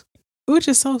motherfuckers. Which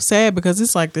is so sad because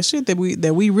it's like the shit that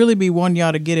we really be wanting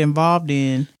y'all to get involved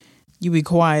in, you be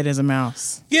quiet as a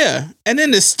mouse. Yeah. And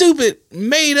then the stupid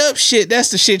made up shit,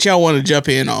 that's the shit y'all want to jump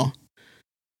in on.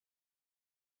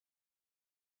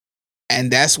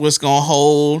 And that's what's going to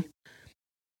hold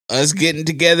us getting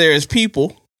together as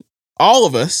people, all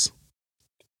of us.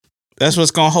 That's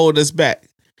what's going to hold us back.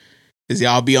 Is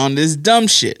y'all be on this dumb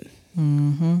shit.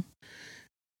 Mm-hmm.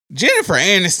 Jennifer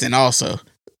Aniston also.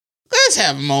 Let's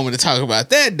have a moment to talk about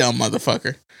that dumb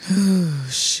motherfucker.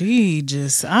 She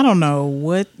just, I don't know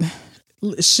what,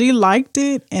 she liked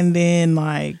it and then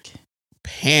like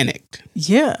panicked.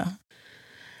 Yeah.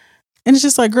 And it's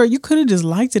just like, girl, you could have just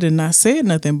liked it and not said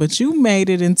nothing, but you made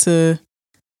it into,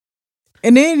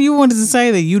 and then you wanted to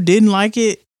say that you didn't like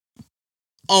it.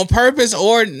 On purpose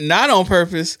or not on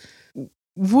purpose.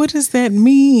 What does that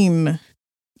mean?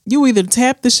 You either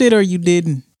tapped the shit or you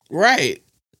didn't. Right.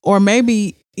 Or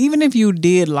maybe even if you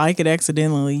did like it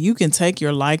accidentally, you can take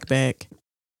your like back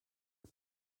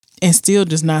and still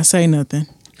just not say nothing.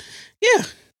 Yeah.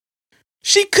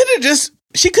 She could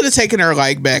have taken her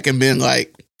like back and been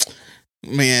like,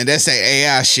 man, that's that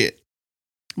AI shit.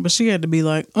 But she had to be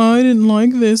like, oh, I didn't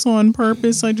like this on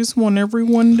purpose. I just want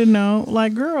everyone to know.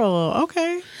 Like, girl,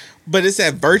 okay. But it's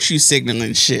that virtue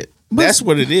signaling shit. But that's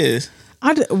what it is.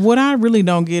 What I really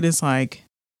don't get is like,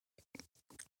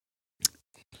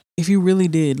 if you really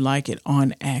did like it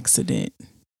on accident,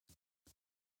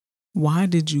 why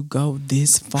did you go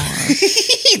this far?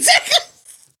 Exactly.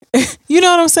 You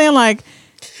know what I'm saying? Like,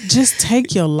 just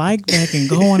take your like back and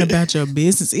go on about your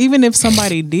business. Even if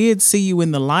somebody did see you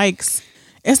in the likes,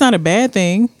 it's not a bad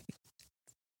thing.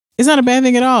 It's not a bad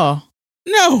thing at all.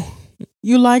 No.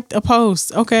 You liked a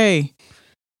post. Okay.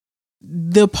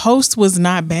 The post was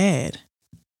not bad.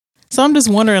 So I'm just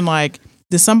wondering, like,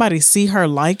 did somebody see her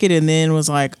like it and then was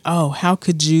like, oh, how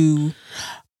could you?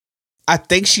 I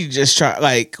think she just tried,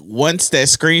 like, once that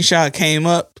screenshot came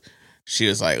up, she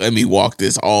was like, let me walk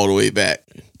this all the way back.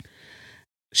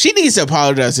 She needs to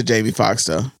apologize to Jamie Foxx,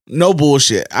 though. No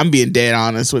bullshit. I'm being dead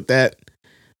honest with that.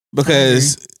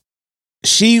 Because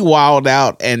she wilded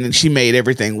out and she made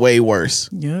everything way worse.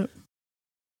 Yep.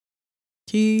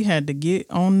 He had to get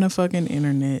on the fucking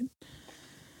internet.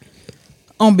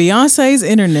 On Beyonce's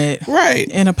internet. Right.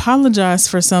 And apologize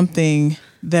for something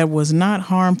that was not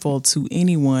harmful to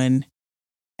anyone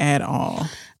at all.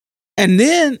 And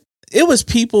then it was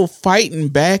people fighting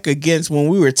back against when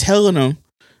we were telling them,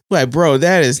 like, bro,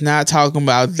 that is not talking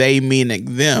about they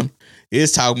meaning them.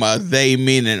 It's talking about they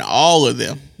meaning all of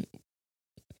them.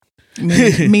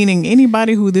 Meaning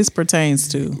anybody who this pertains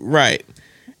to. Right.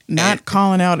 Not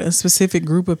calling out a specific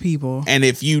group of people. And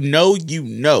if you know, you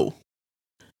know.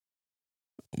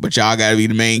 But y'all gotta be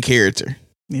the main character.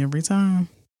 Every time.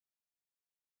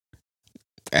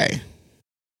 Hey.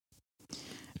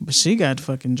 But she got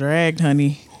fucking dragged,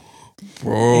 honey.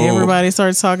 Bro. Everybody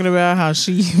started talking about how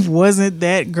she wasn't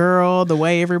that girl, the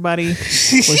way everybody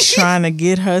was trying to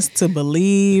get us to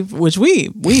believe, which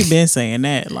we've been saying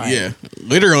that. Like, yeah,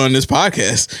 literally on this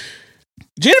podcast.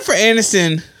 Jennifer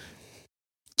Aniston.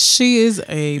 She is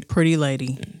a pretty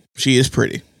lady. She is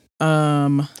pretty.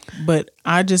 But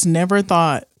I just never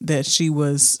thought that she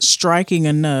was striking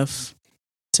enough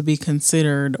to be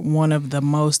considered one of the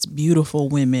most beautiful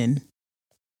women.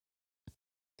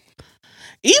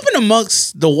 Even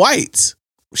amongst the whites,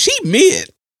 she mid.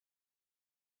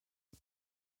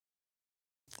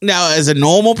 Now, as a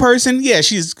normal person, yeah,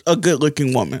 she's a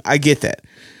good-looking woman. I get that.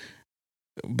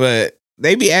 But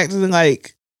they be acting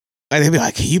like they be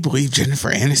like, can you believe Jennifer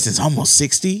Aniston's almost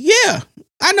 60? Yeah.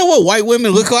 I know what white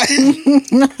women look like.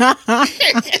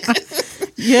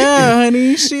 Yeah,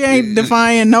 honey. She ain't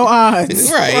defying no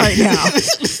odds right now.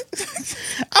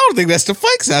 I don't think that's the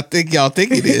flex I think y'all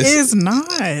think it is. It's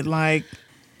not. Like,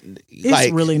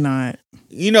 it's really not.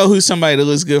 You know who's somebody that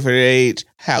looks good for their age?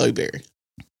 Halle Berry.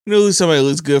 You know who's somebody that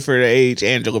looks good for their age?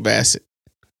 Angela Bassett.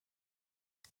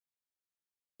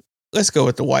 Let's go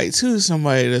with the whites. Who's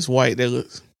somebody that's white that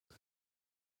looks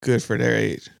good for their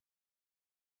age?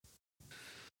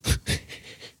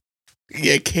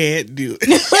 You can't do it.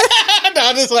 No,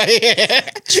 I'm just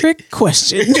like, trick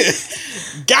question.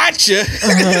 Gotcha.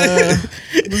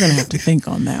 We're gonna have to think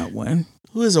on that one.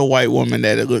 Who is a white woman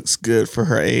that it looks good for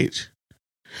her age?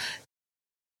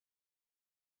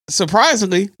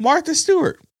 Surprisingly, Martha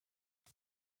Stewart.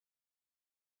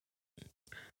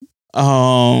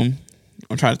 I'm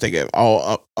trying to think of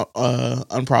all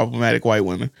unproblematic white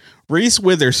women. Reese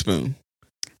Witherspoon.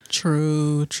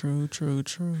 True. This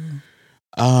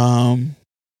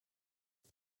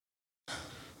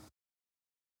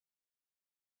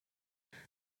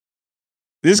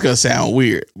is gonna sound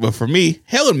weird, but for me,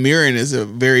 Helen Mirren is a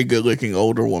very good-looking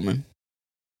older woman.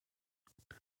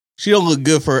 She don't look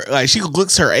good for, like, she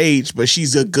looks her age, but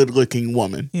she's a good-looking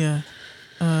woman. Yeah.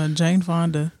 Jane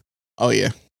Fonda. Oh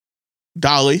yeah.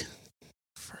 Dolly.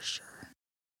 For sure.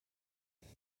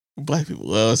 Black people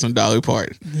love some Dolly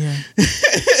Parton. Yeah.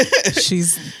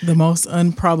 She's the most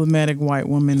unproblematic white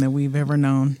woman that we've ever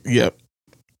known. Yep.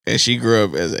 And she grew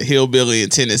up as a hillbilly in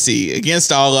Tennessee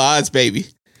against all odds, baby.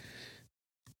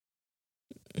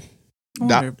 I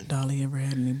wonder if Dolly ever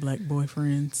had any black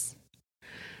boyfriends.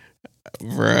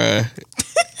 Bruh.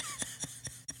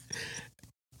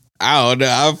 I don't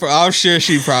know. I'm sure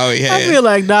she probably had. I feel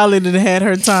like Dolly done had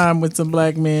her time with some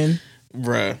black men.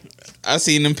 Bruh. I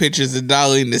seen them pictures of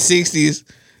Dolly in the 60s.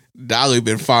 Dolly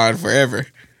been fine forever.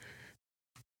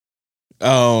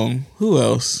 Who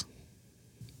else?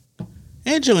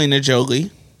 Angelina Jolie.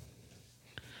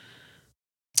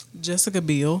 Jessica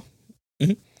Biel.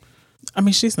 Mm-hmm. I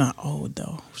mean, she's not old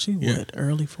though. She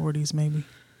early 40s maybe.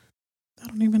 I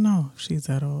don't even know if she's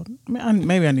that old. I mean,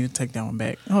 maybe I need to take that one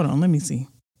back. Hold on, let me see.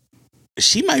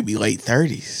 She might be late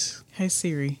 30s. Hey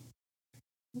Siri,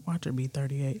 watch her be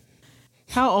 38.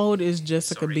 How old is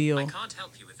Jessica Biel? I can't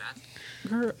help you with that.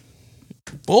 Girl.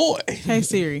 Boy. Hey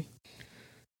Siri.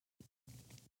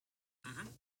 Mm-hmm.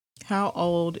 How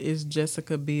old is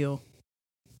Jessica Biel?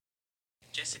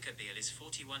 Jessica Biel is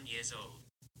 41 years old.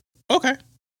 Okay.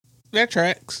 That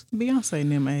tracks. Beyonce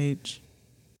and them age.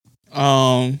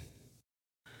 Who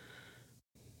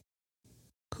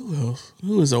else?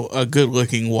 Who is a good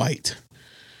looking white?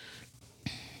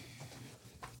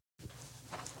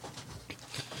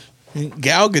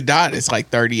 Gal Gadot is like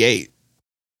 38.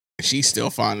 She's still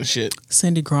fine as shit.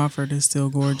 Cindy Crawford is still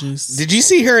gorgeous. Did you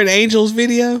see her in Angel's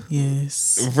video?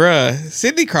 Yes. Bruh,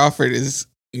 Cindy Crawford is,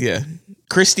 yeah.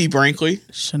 Christy Brinkley.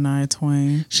 Shania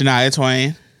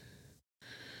Twain.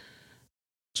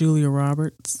 Julia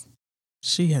Roberts.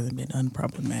 She hasn't been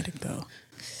unproblematic, though.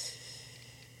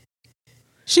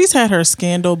 She's had her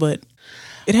scandal, but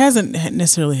it hasn't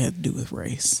necessarily had to do with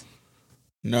race.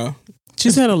 No.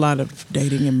 She's had a lot of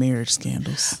dating and marriage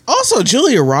scandals. Also,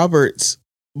 Julia Roberts'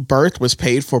 birth was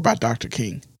paid for by Dr.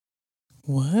 King.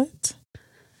 What?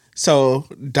 So,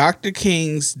 Dr.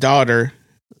 King's daughter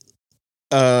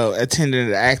attended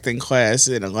an acting class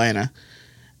in Atlanta,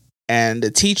 and the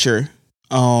teacher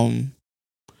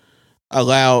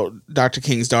allowed Dr.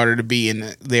 King's daughter to be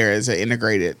in there as an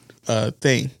integrated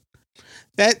thing.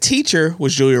 That teacher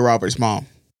was Julia Roberts' mom.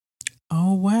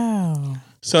 Oh, wow.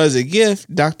 So as a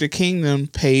gift, Dr. Kingdom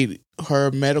paid her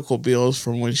medical bills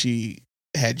from when she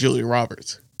had Julia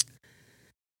Roberts.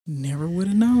 Never would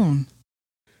have known.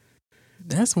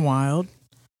 That's wild.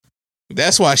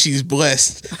 That's why she's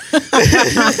blessed.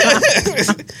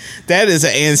 That is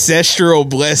an ancestral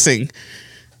blessing.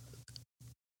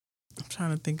 I'm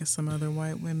trying to think of some other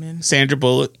white women. Sandra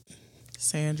Bullock.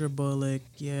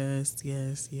 Yes.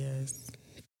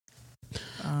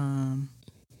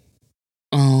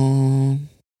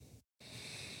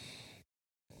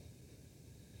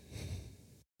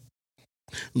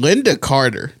 Linda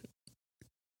Carter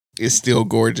is still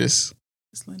gorgeous.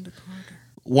 It's Linda Carter.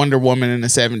 Wonder Woman in the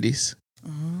 70s.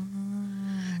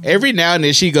 Every now and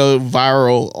then she go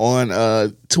viral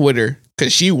on Twitter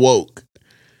because she woke.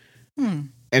 And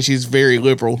she's very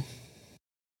liberal.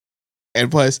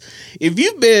 And plus, if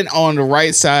you've been on the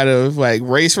right side of like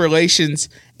race relations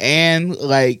and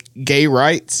like gay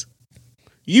rights,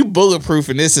 you bulletproof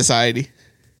in this society.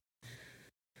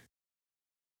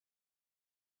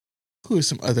 Who are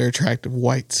some other attractive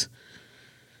whites?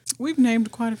 We've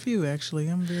named quite a few, actually.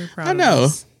 I'm very proud I know. of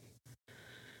us.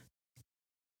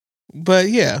 But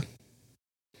yeah.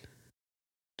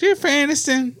 Jennifer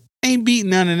Aniston ain't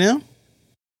beating none of them.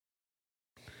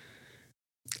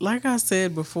 Like I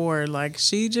said before, like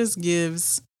she just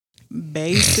gives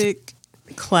basic,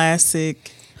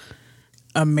 classic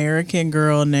American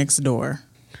girl next door.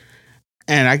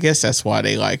 And I guess that's why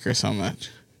they like her so much.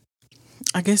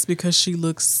 I guess because she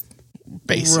looks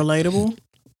basic. Relatable.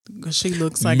 Because she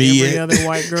looks like Mia. every other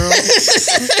white girl.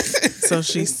 So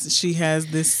she has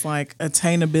this like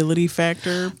attainability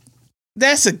factor.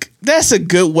 That's a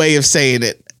good way of saying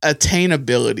it.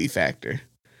 Attainability factor.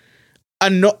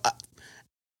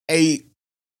 A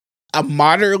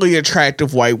moderately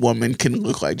attractive white woman can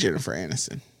look like Jennifer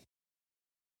Aniston.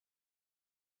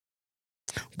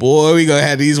 Boy, we gonna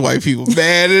have these white people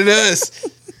mad at us.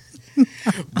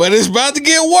 But it's about to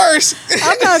get worse.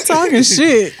 I'm not talking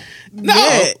shit. No,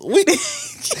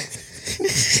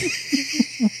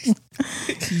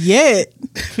 yet.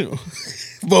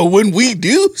 But when we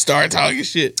do start talking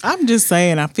shit, I'm just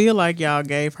saying, I feel like y'all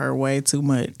gave her way too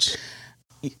much.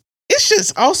 It's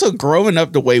just also growing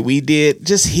up the way we did,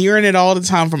 just hearing it all the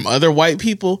time from other white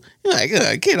people. You're like,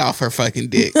 get off her fucking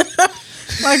dick.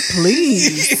 Like,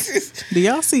 please. Do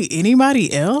y'all see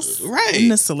anybody else in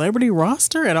the celebrity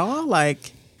roster at all?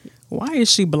 Like, why is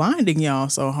she blinding y'all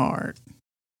so hard?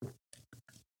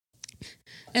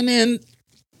 And then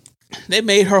they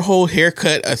made her whole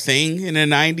haircut a thing in the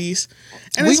 90s.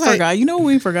 And we forgot. You know what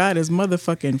we forgot is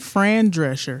motherfucking Fran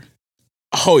Drescher.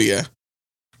 Oh, yeah.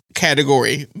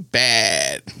 Category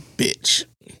bad bitch.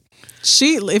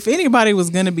 She, if anybody was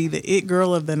going to be the it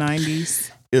girl of the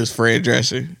 90s, it was Fran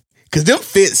Drescher. Because them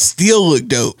fits still look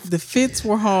dope. The fits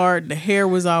were hard. The hair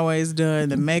was always done.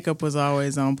 The makeup was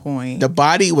always on point. The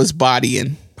body was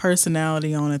bodying.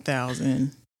 Personality on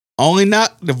 1,000. Only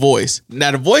not the voice.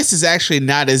 Now, the voice is actually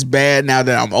not as bad now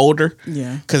that I'm older.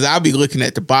 Yeah. Because I'll be looking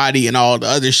at the body and all the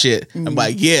other shit. I'm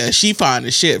like, yeah, she fine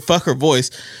as shit. Fuck her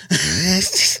voice.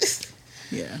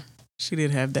 Yeah. She did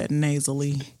have that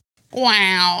nasally.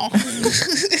 Wow.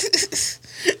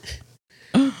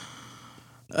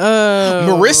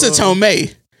 Marissa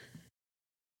Tomei.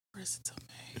 Marissa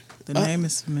Tomei. The name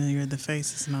is familiar. The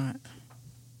face is not.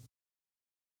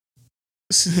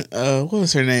 What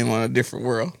was her name on A Different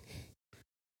World?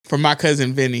 From My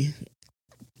Cousin Vinny.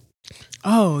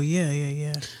 Oh,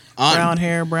 yeah. Brown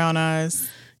hair, brown eyes.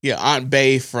 Yeah, Aunt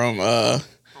Bay from the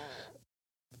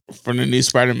new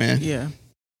Spider-Man. Yeah.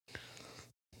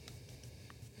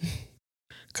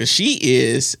 Because she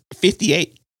is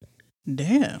 58.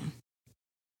 Damn.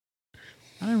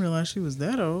 I didn't realize she was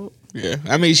that old. Yeah.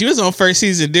 I mean, she was on first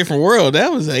season of Different World.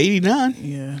 That was 89.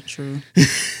 Yeah, true.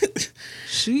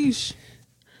 Sheesh.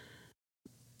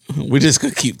 We just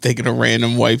gonna keep thinking of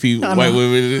random white people, white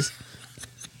women.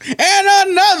 And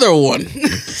another one.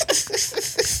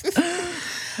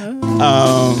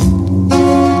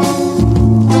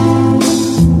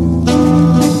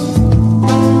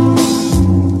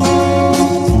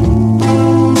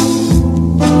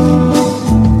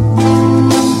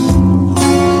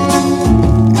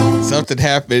 Something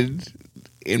happened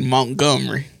in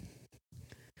Montgomery.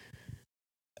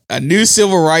 A new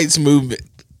civil rights movement,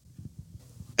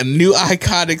 a new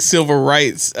iconic civil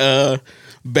rights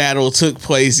battle took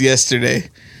place yesterday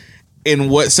in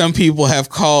what some people have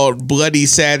called Bloody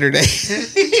Saturday.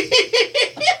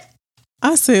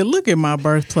 I said, look at my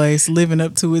birthplace living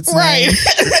up to its name.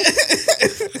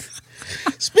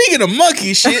 Speaking of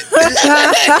monkey shit.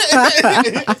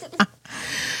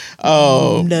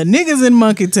 Oh, the niggas in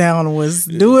Monkey Town was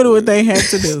doing what they had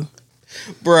to do.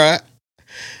 Bruh.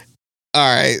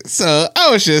 All right. So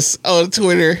I was just on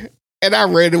Twitter and I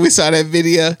randomly saw that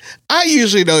video. I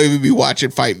usually don't even be watching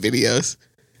fight videos.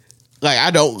 Like, I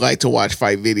don't like to watch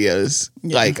fight videos.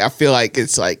 Yeah. Like, I feel like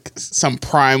it's like some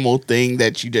primal thing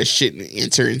that you just shouldn't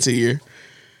enter into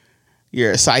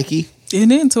your psyche.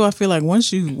 And then too, I feel like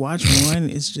once you watch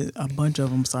one, it's just a bunch of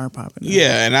them start popping up.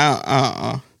 Yeah, and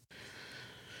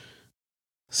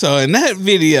So in that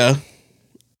video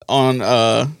on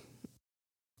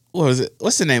what was it?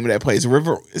 What's the name of that place?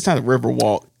 It's not a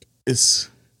Riverwalk. It's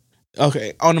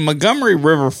okay. On the Montgomery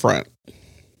riverfront,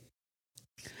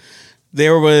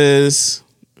 there was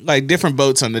like different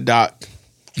boats on the dock.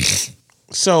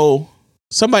 So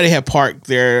somebody had parked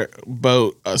their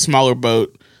boat, a smaller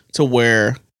boat, to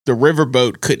where the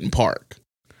riverboat couldn't park.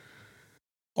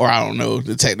 Or I don't know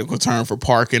the technical term for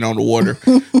parking on the water.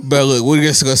 But look, we're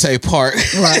just going to say park.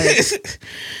 Right.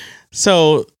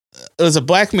 So it was a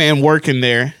black man working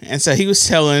there. And so he was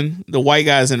telling the white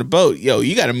guys in the boat, yo,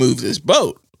 you got to move this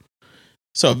boat.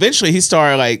 So eventually he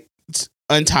started like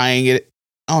untying it.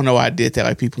 I don't know why I did that.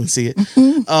 Like people can see it.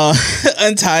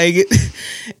 Untying it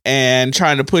and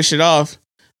trying to push it off.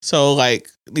 So like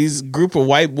these group of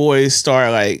white boys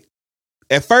start like,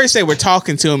 at first, they were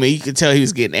talking to him, and you could tell he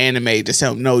was getting animated to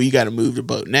tell him, no, you got to move the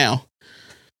boat now.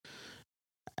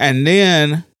 And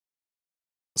then,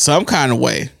 some kind of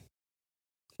way,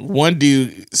 one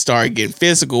dude started getting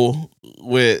physical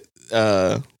with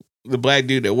the black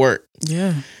dude at work.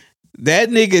 Yeah. That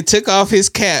nigga took off his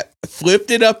cap,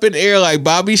 flipped it up in the air like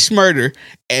Bobby Shmurda,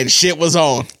 and shit was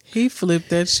on. He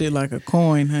flipped that shit like a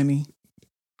coin, honey.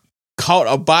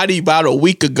 Caught a body about a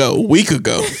week ago.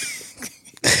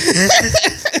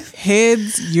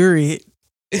 Heads, you're it.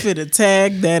 Finna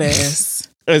tag that ass.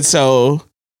 And so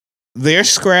they're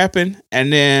scrapping,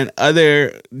 and then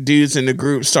other dudes in the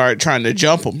group start trying to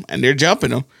jump them, and they're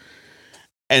jumping them.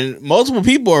 And multiple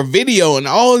people are videoing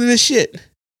all of this shit.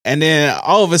 And then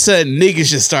all of a sudden, niggas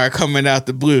just start coming out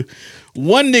the blue.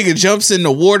 One nigga jumps in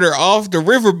the water off the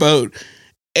riverboat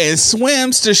and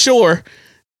swims to shore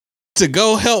to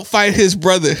go help fight his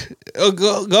brother.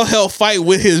 Go help fight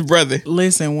with his brother.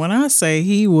 Listen, when I say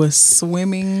he was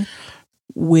swimming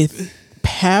with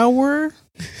power,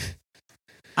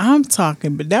 I'm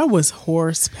talking, but that was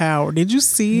horsepower. Did you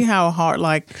see how hard,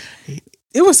 like,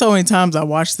 it was so many times I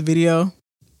watched the video.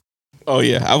 Oh,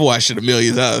 yeah. I've watched it a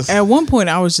million times. At one point,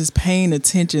 I was just paying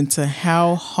attention to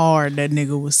how hard that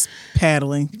nigga was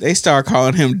paddling. They start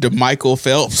calling him DeMichael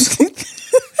Phelps.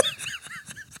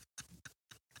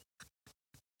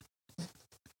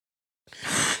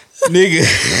 Nigga.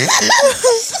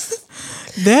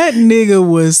 That nigga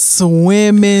was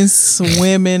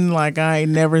swimming like I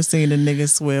ain't never seen a nigga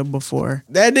swim before.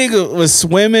 That nigga was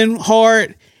swimming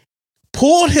hard,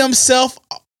 pulled himself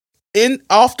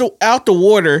out the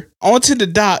water onto the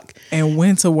dock and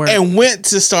went to work and went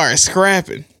to start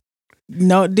scrapping.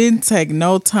 No, it didn't take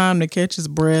no time to catch his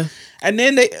breath. And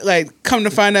then they like come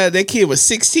to find out that kid was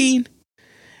 16.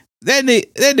 That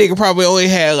nigga probably only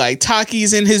had like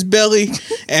Takis in his belly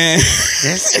and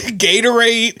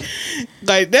Gatorade.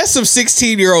 Like that's some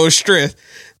 16-year-old strength.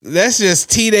 That's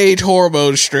just teenage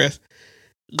hormone strength.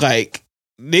 Like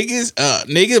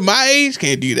niggas my age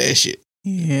can't do that shit.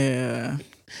 Yeah.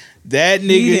 That nigga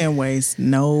he didn't waste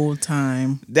no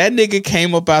time. That nigga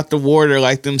came up out the water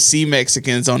like them sea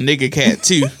Mexicans on Nigga Cat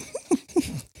 2.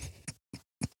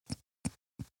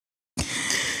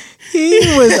 He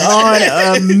was on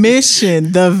a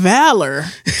mission. The valor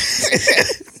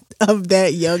of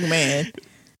that young man.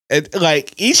 And,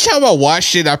 like, each time I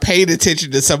watched it, I paid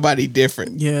attention to somebody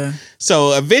different. Yeah.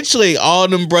 So eventually, all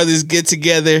them brothers get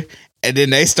together, and then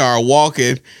they start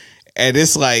walking. And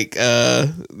it's like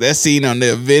that scene on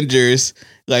the Avengers,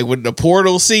 like with the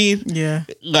portal scene. Yeah.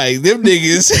 Like, them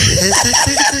niggas...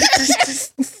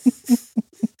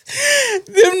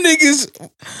 Them niggas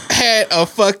had a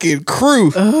fucking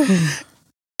crew.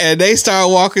 And they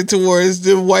started walking towards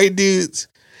the white dudes.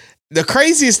 The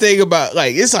craziest thing about,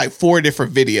 like, it's like 4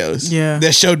 different videos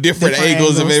that show different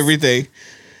angles of everything.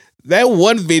 That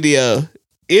one video,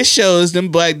 it shows them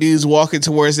black dudes walking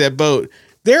towards that boat.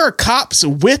 There are cops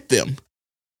with them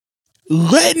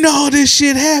letting all this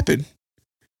shit happen.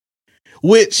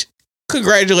 Which,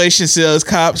 congratulations to those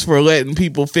cops for letting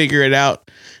people figure it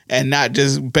out and not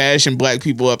just bashing black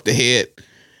people up the head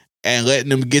and letting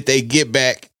them get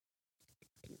back.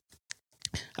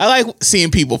 I like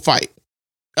seeing people fight.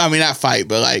 I mean, not fight,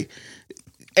 but like,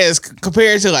 as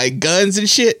compared to like guns and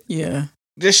shit. Yeah.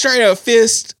 Just straight up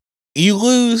fist, you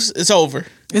lose, it's over.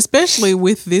 Especially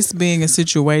with this being a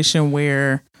situation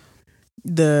where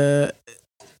the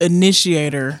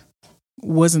initiator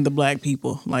wasn't the black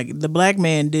people. Like, the black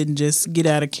man didn't just get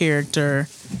out of character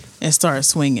and start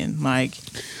swinging. Like,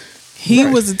 he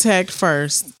was attacked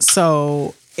first.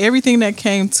 So everything that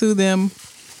came to them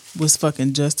was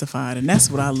fucking justified, and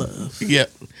that's what I love.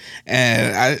 Yep.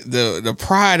 And the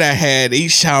pride I had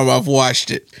each time I've watched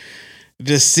it,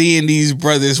 just seeing these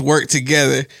brothers work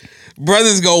together.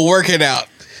 Brothers go work it out.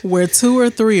 Where 2 or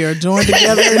 3 are joined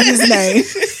together in his name.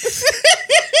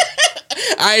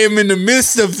 I am in the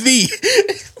midst of thee.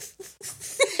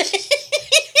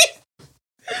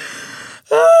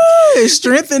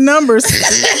 Strength in numbers.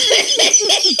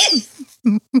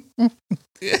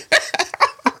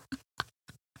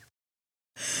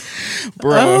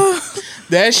 Bro,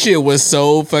 that shit was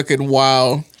so fucking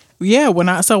wild. Yeah, when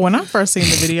I first seen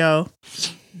the video,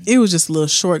 it was just a little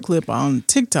short clip on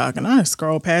TikTok, and I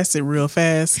scrolled past it real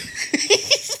fast.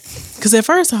 Because at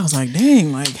first I was like,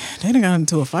 dang, like, they done got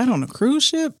into a fight on a cruise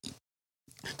ship.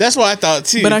 That's what I thought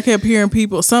too. But I kept hearing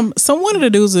people, some one of the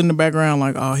dudes in the background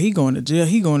like, oh, he going to jail.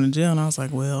 And I was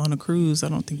like, well, on a cruise, I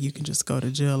don't think you can just go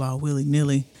to jail all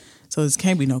willy-nilly. So this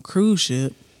can't be no cruise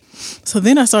ship. So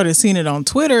then I started seeing it on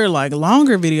Twitter, like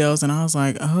longer videos, and I was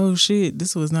like, oh shit,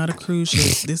 this was not a cruise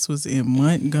ship. This was in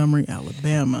Montgomery,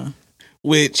 Alabama.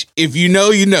 Which, if you know,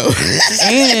 you know.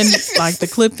 And like the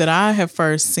clip that I have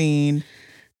first seen,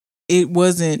 it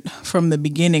wasn't from the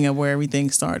beginning of where everything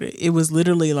started. It was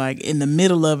literally like in the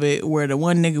middle of it where the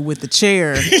one nigga with the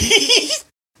chair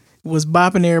was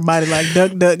bopping everybody like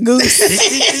duck, duck, goose.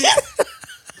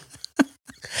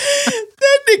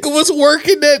 That nigga was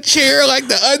working that chair like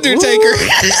the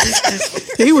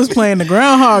Undertaker. He was playing the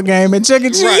Groundhog Game at Chuck E.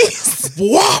 Cheese.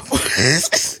 Right. Whop.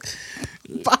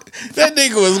 That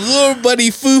nigga was little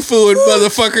buddy foo-fooing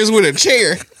motherfuckers with a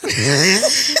chair.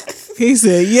 He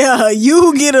said, yeah,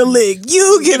 you get a lick,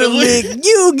 you get a lick,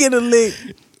 you get a lick.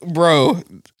 Bro,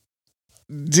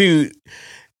 dude,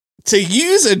 to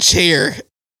use a chair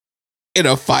in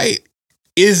a fight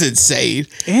is insane.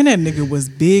 And that nigga was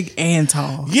big and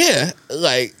tall. Yeah,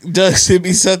 like Doug sent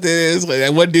me something. It's like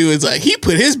that one dude was like, he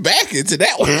put his back into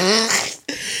that one.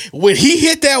 When he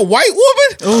hit that white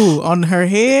woman, ooh, on her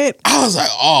head, I was like,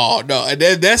 oh no. And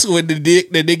then that's when the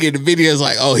nigga in the video is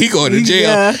like, oh, he going to jail.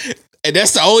 Yeah. And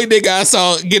that's the only nigga I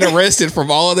saw get arrested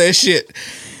from all that shit.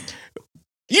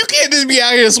 You can't just be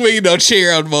out here swinging no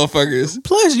chair on motherfuckers.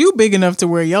 Plus, you big enough to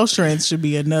where your strength should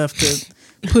be enough to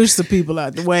push the people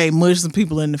out the way, mush some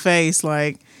people in the face.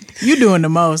 Like, you doing the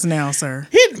most now, sir.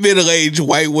 Hitting middle-aged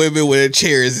white women with a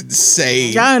chair is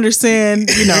insane. I understand,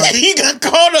 you know. He got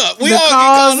caught up. We the all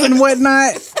calls get and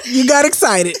whatnot. You got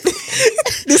excited.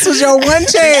 This was your one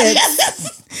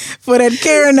chance for that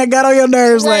Karen that got on your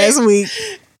nerves last week.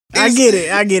 I get it.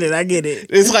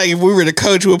 It's like if we were the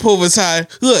coach with pull aside.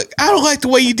 Look, I don't like the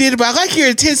way you did it, but I like your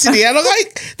intensity. I don't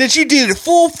like that you did it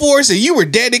full force and you were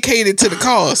dedicated to the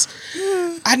cause.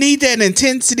 I need that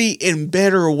intensity in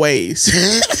better ways.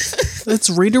 Let's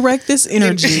redirect this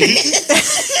energy.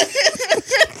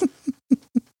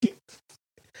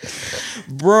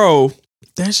 Bro.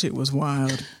 That shit was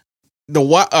wild.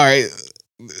 All right.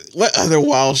 What other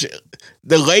wild shit?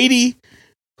 The lady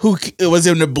who was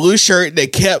in the blue shirt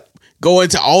that kept going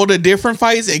to all the different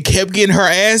fights and kept getting her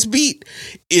ass beat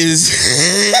is...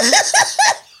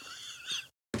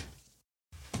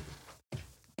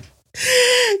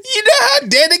 You know how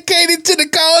dedicated to the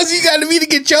cause you got to be to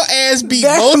get your ass beat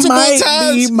multiple times? That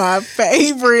might be my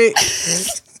favorite.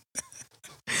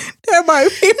 That might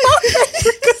be my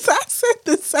favorite because I said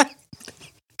the same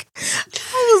thing.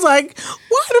 I was like,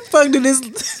 why the fuck did this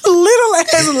little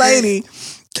ass lady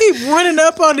keep running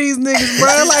up on these niggas,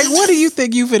 bro? Like, what do you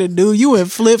think you finna do? You in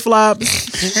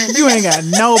flip-flops? You ain't got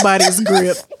nobody's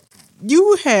grip.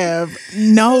 You have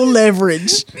no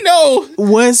leverage. No.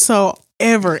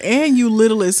 Whatsoever. And you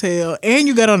little as hell. And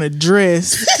you got on a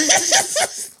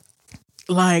dress.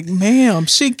 Like, ma'am,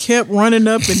 she kept running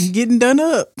up and getting done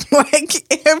up. Like,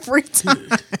 every time.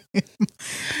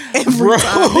 Every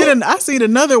time. Then I seen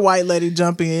another white lady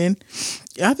jump in.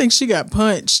 I think she got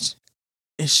punched.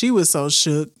 And she was so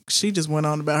shook. She just went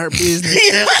on about her business.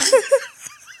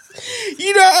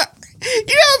 You know how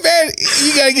bad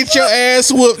you gotta get your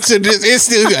ass whooped to this. It's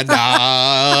still got,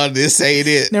 nah, this ain't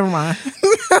it. Never mind.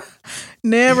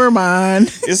 Never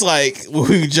mind. It's like when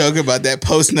we were joking about that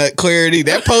post nut clarity,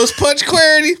 that post punch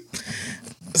clarity.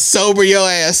 Sober your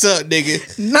ass up,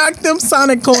 nigga. Knock them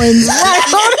Sonic coins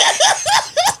right on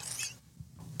it.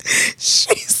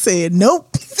 She said, nope.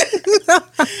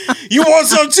 You want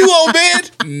some too, old man?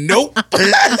 Nope.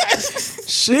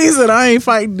 She said, I ain't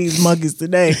fighting these monkeys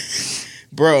today.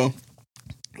 Bro,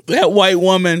 that white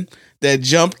woman that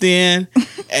jumped in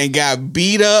and got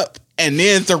beat up and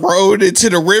then thrown into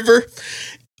the river.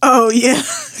 Oh, yeah.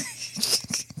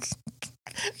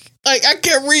 Like, I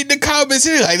kept reading the comments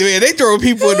here. Like, man, they throwing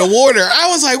people in the water. I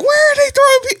was like, where are they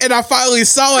throwing people? And I finally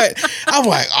saw it. I'm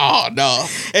like, oh, no.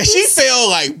 And she fell,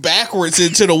 like, backwards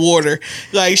into the water.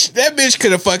 Like, that bitch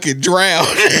could have fucking drowned.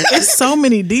 It's so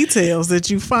many details that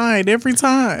you find every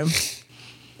time.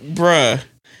 Bruh.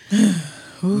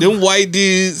 Them white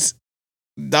dudes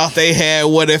thought they had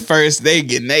one at first. They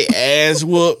getting their ass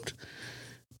whooped.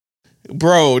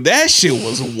 Bro, that shit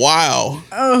was wild.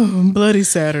 Oh, Bloody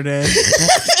Saturday.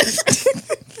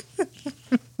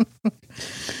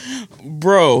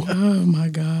 Bro. Oh, my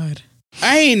God.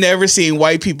 I ain't never seen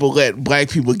white people let black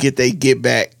people get they get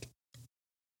back.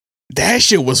 That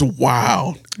shit was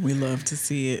wild. We love to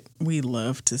see it. We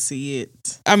love to see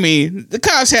it. I mean, the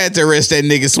cops had to arrest that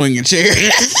nigga swinging chair.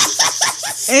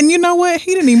 And you know what?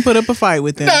 He didn't even put up a fight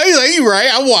with them. No, he's like, you right,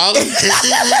 I'm wild.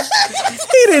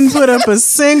 He didn't put up a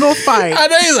single fight. I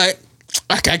know, he's like,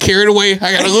 I got carried away.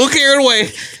 I got a little carried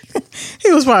away.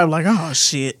 He was probably like, oh,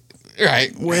 shit.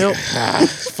 Right. Well.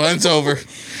 Fun's over.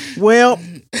 Well.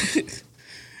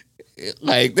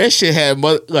 Like, that shit had,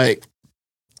 like,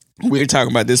 we were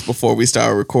talking about this before we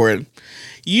started recording.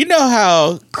 You know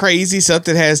how crazy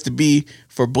something has to be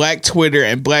for Black Twitter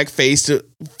and Black Facebook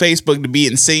to be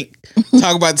in sync?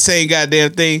 Talk about the same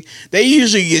goddamn thing. They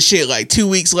usually get shit like 2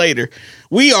 weeks later.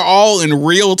 We are all in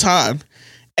real time.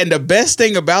 And the best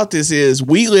thing about this is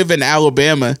we live in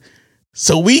Alabama.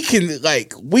 So we can,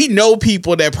 like, we know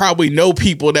people that probably know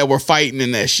people that were fighting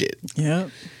in that shit. Yeah.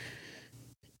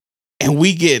 And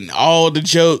we getting all the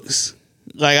jokes.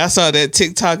 Like, I saw that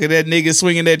TikTok of that nigga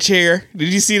swinging that chair.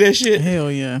 Did you see that shit?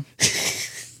 Hell yeah.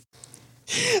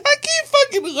 I keep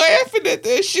fucking laughing at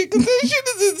that shit because that shit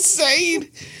is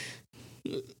insane.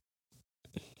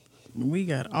 We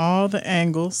got all the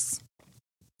angles.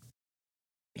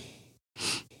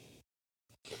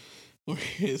 Where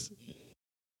is it?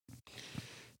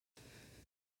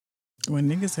 When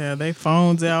niggas have their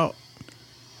phones out.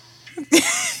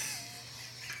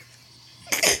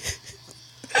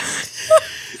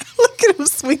 Look at him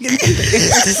swinging in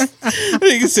the air.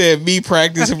 Nigga said me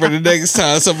practicing for the next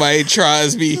time somebody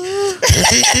tries me.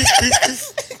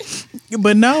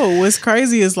 But no, what's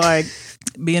crazy is like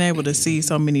being able to see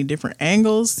so many different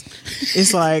angles.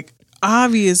 It's like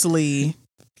obviously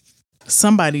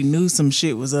somebody knew some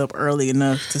shit was up early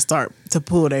enough to start to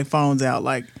pull their phones out.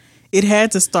 Like it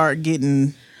had to start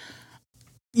getting,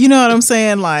 you know what I'm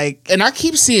saying? Like, and I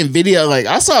keep seeing video. Like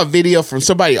I saw a video from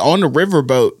somebody on the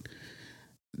riverboat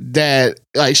that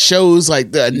like shows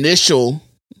like the initial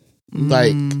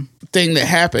like thing that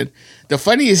happened. The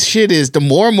funniest shit is the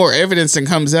more and more evidence that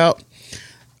comes out,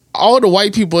 all the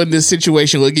white people in this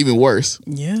situation look even worse.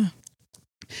 Yeah.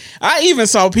 I even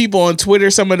saw people on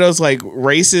Twitter, some of those like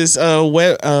racist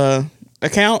web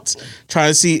accounts,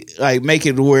 trying to see like make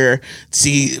it where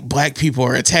see black people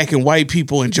are attacking white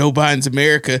people in Joe Biden's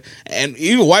America, and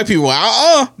even white people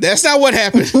are, that's not what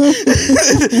happened.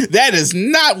 That is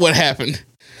not what happened.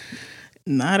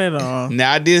 Not at all.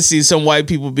 Now I did see some white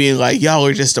people being like, y'all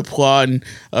are just applauding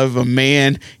of a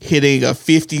man hitting a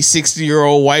 50,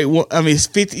 60-year-old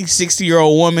 50,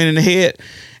 60-year-old woman in the head.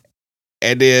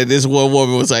 And then this one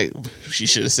woman was like, she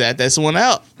should have sat this one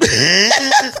out.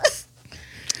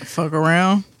 Fuck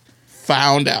around.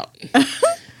 Found out.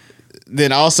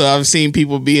 Then also I've seen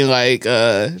people being like,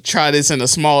 try this in a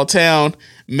small town,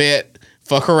 met,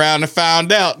 fuck around and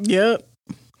found out. Yep.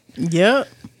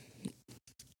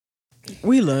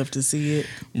 We love to see it.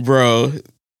 Bro,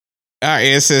 our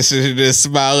ancestors are just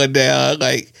smiling down.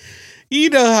 Like, you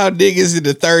know how niggas in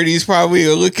the 30s probably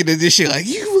are looking at this shit like,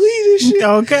 you believe this shit?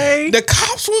 Okay. The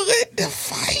cops will let the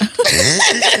fight.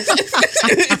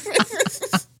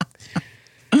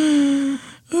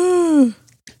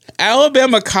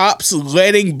 Alabama cops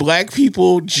letting black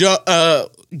people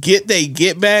get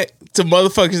back to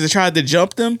motherfuckers that tried to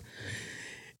jump them.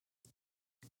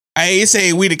 I ain't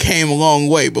saying we done came a long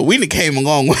way, but we done came a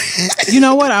long way. You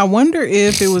know what? I wonder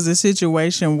if it was a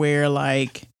situation where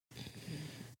like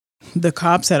the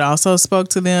cops had also spoke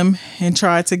to them and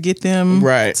tried to get them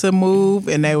to move,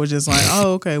 and they were just like,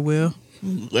 "Oh, okay, well,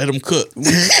 let them cook.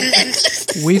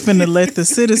 We finna let the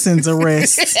citizens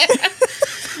arrest."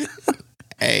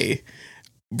 Hey,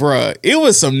 bruh, it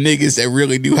was some niggas that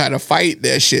really knew how to fight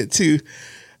that shit too.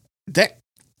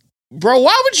 Bro,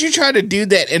 why would you try to do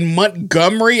that in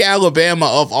Montgomery, Alabama,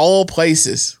 of all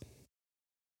places?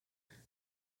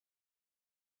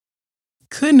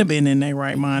 Couldn't have been in their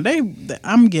right mind.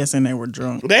 I'm guessing they were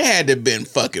drunk. They had to have been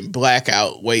fucking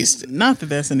blackout wasted. Not that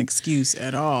that's an excuse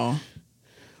at all.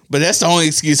 But that's the only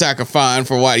excuse I could find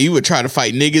for why you would try to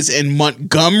fight niggas in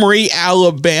Montgomery,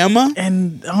 Alabama.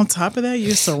 And on top of that,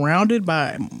 you're surrounded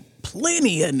by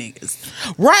plenty of niggas.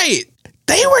 Right.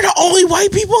 They were the only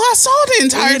white people I saw the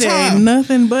entire time. Ain't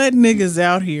nothing but niggas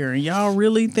out here. And y'all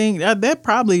really think that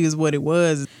probably is what it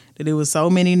was. That it was so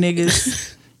many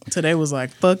niggas. So they was like,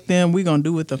 fuck them. We gonna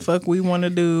do what the fuck we want to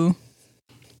do.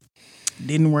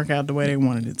 Didn't work out the way they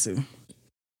wanted it to.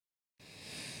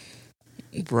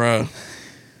 Bruh.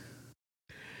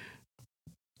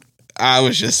 I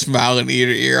was just smiling ear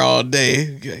to ear all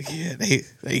day. Like, yeah,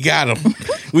 they got him.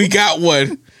 We got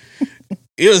one.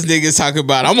 It was niggas talking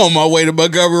about, I'm on my way to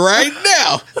Montgomery right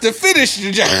now to finish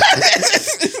the job.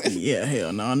 Yeah,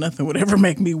 hell no. Nothing would ever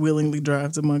make me willingly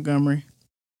drive to Montgomery.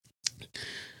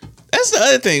 That's the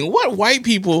other thing. What white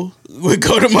people would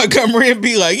go to Montgomery and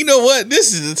be like, you know what?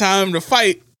 This is the time to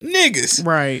fight niggas.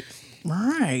 Right.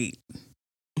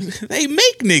 They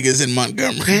make niggas in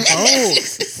Montgomery. Oh,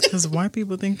 because white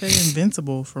people think they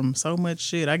invincible from so much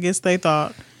shit. I guess they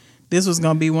thought this was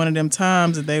going to be one of them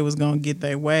times that they was going to get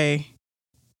their way.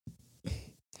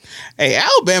 Hey,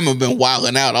 Alabama been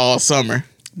wilding out all summer.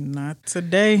 Not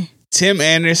today. Tim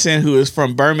Anderson, who is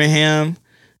from Birmingham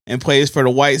and plays for the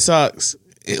White Sox,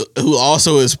 who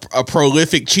also is a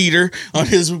prolific cheater on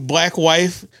his black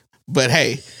wife. But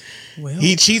hey, well,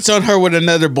 he cheats on her with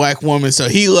another black woman, so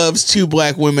he loves two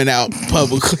black women out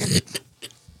publicly.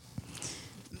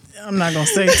 I'm not going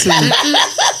to say two.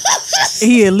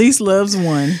 He at least loves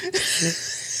one.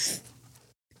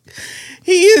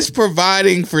 He is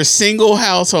providing for single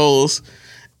households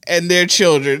and their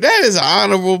children. That is an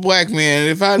honorable black man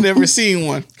if I've never seen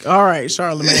one. All right,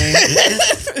 Charlemagne.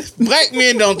 Black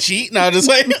men don't cheat. No, just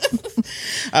like.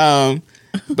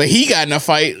 But he got in a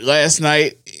fight last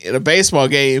night in a baseball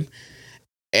game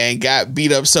and got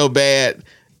beat up so bad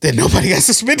that nobody got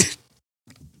suspended.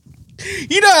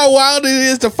 You know how wild it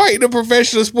is to fight in a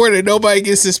professional sport and nobody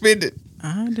gets suspended?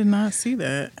 I did not see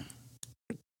that.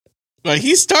 Like,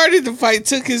 he started the fight,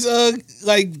 took his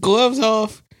gloves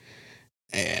off,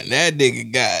 and that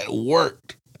nigga got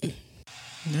worked.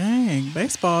 Dang,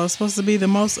 baseball is supposed to be the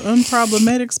most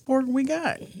unproblematic sport we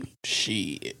got.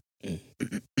 Shit. Let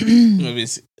me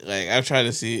see. Like, I'm trying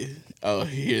to see. Oh,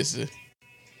 here's the.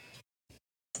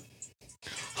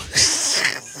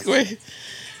 Wait.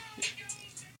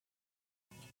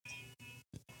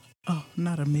 Oh,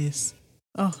 not a miss.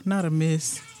 Oh, not a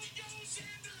miss.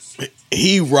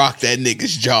 He rocked that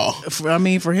nigga's jaw. I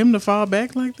mean, for him to fall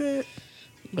back like that.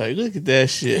 Like, look at that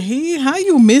shit. How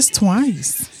you miss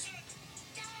twice?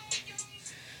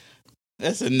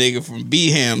 That's a nigga from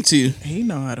Beham too. He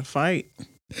know how to fight.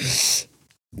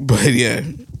 But yeah,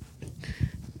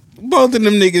 both of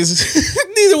them niggas,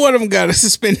 neither one of them got a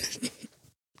suspended.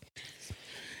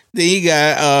 Then he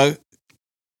got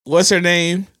what's her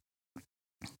name?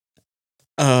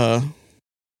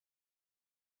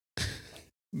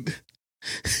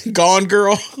 Gone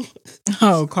Girl.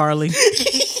 Oh, Carly.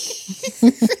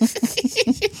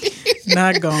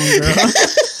 Not Gone Girl.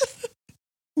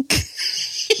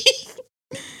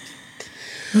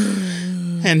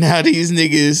 And now these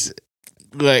niggas,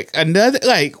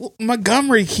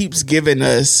 Montgomery keeps giving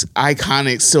us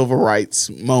iconic civil rights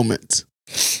moments.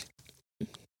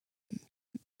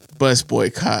 Bus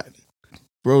boycott,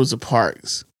 Rosa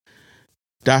Parks,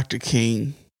 Dr.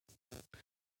 King,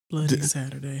 Bloody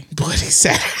Saturday. Bloody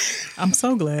Saturday. I'm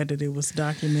so glad that it was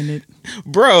documented.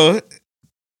 Bro.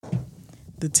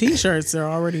 The t-shirts are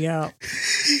already out.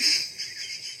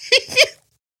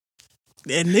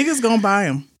 And niggas gonna buy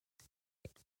them.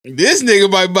 This nigga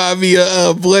might buy me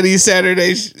a Bloody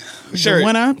Saturday shirt. The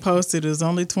one I posted is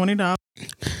only $20.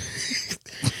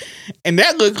 And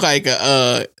that looked like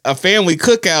a family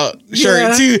cookout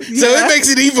shirt too. So it makes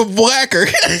it even blacker.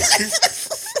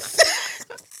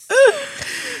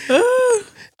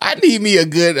 I need me a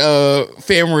good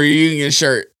family reunion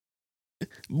shirt.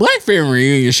 Black family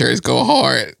reunion shirts go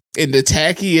hard in the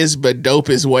tackiest but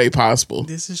dopest way possible.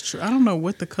 This is true. I don't know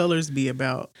what the colors be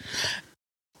about.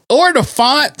 Or the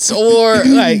fonts, or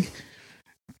like...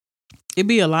 It'd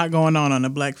be a lot going on the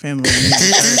Black family reunion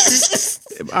shirt.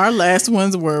 Our last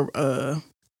ones were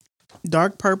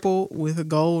dark purple with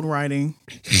gold writing.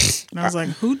 And I was like,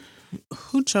 who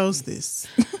chose this?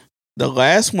 The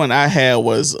last one I had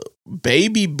was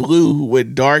baby blue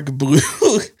with dark blue.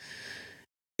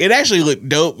 It actually looked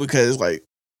dope because like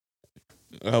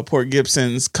Port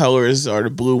Gibson's colors are the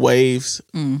blue waves.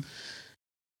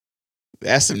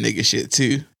 That's some nigga shit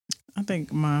too. I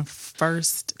think my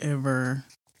first ever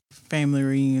family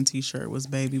reunion t-shirt was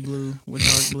baby blue with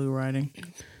dark blue writing.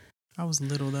 I was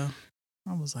little though.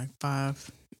 I was like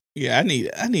 5. Yeah, I need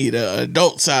a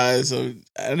adult size. So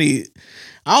I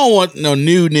don't want no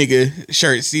new nigga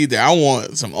shirts either. I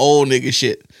want some old nigga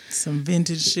shit. Some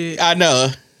vintage shit. I know.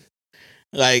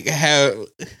 Like have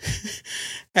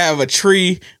a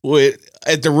tree with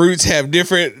at the roots have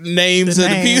different names of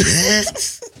the people.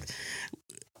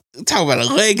 Talk about a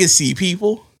legacy,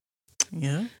 people.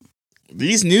 Yeah.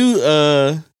 These new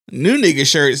nigga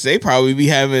shirts, they probably be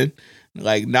having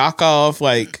like knockoff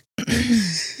like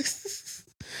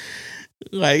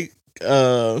like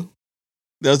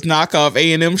those knockoff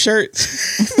A&M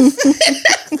shirts. You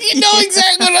know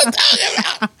exactly what I'm talking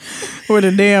about. Where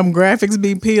the damn graphics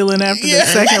be peeling after the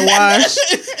second wash.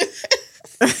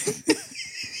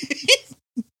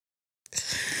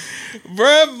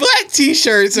 Bruh, black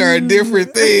t-shirts are a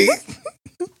different thing.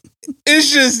 It's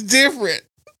just different.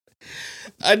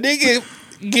 A nigga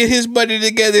get his money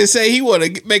together and say he want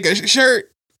to make a shirt.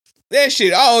 That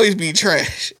shit always be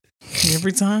trash.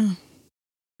 Every time.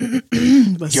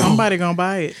 But somebody gonna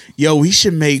buy it. Yo, we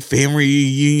should make family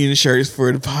reunion shirts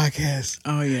for the podcast.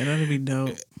 Oh yeah, that'd be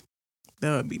dope.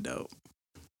 That would be dope.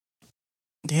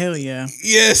 Hell yeah.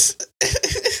 Yes.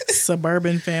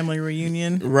 Suburban family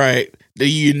reunion. Right. The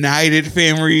United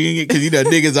family reunion. Because,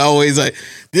 niggas always like,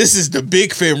 this is the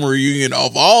big family reunion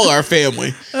of all our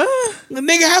family.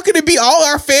 Nigga, how can it be all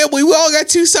our family? We all got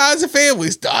 2 sides of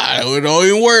families. Don't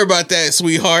even worry about that,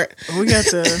 sweetheart. We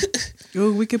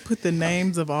could put the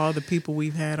names of all the people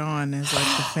we've had on as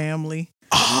like the family.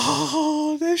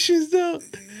 Oh, that shit's dope.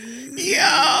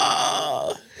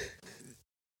 Yo.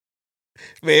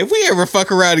 Man, if we ever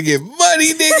fuck around and get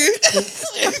money, nigga.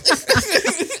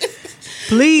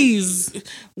 Please.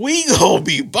 We gonna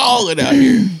be balling out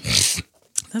here.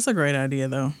 That's a great idea,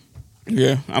 though.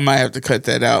 Yeah, I might have to cut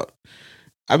that out.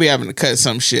 I be having to cut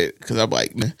some shit because I'm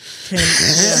like, man.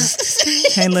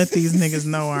 Can't let these niggas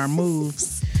know our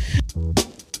moves.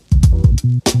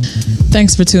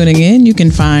 Thanks for tuning in. You can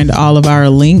find all of our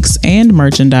links and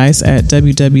merchandise at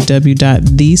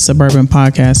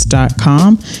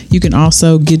www.thesuburbanpodcast.com. You can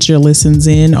also get your listens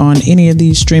in on any of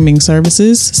these streaming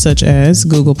services such as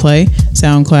Google Play,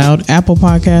 SoundCloud, Apple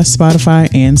Podcasts, Spotify,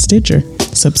 and Stitcher.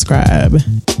 Subscribe.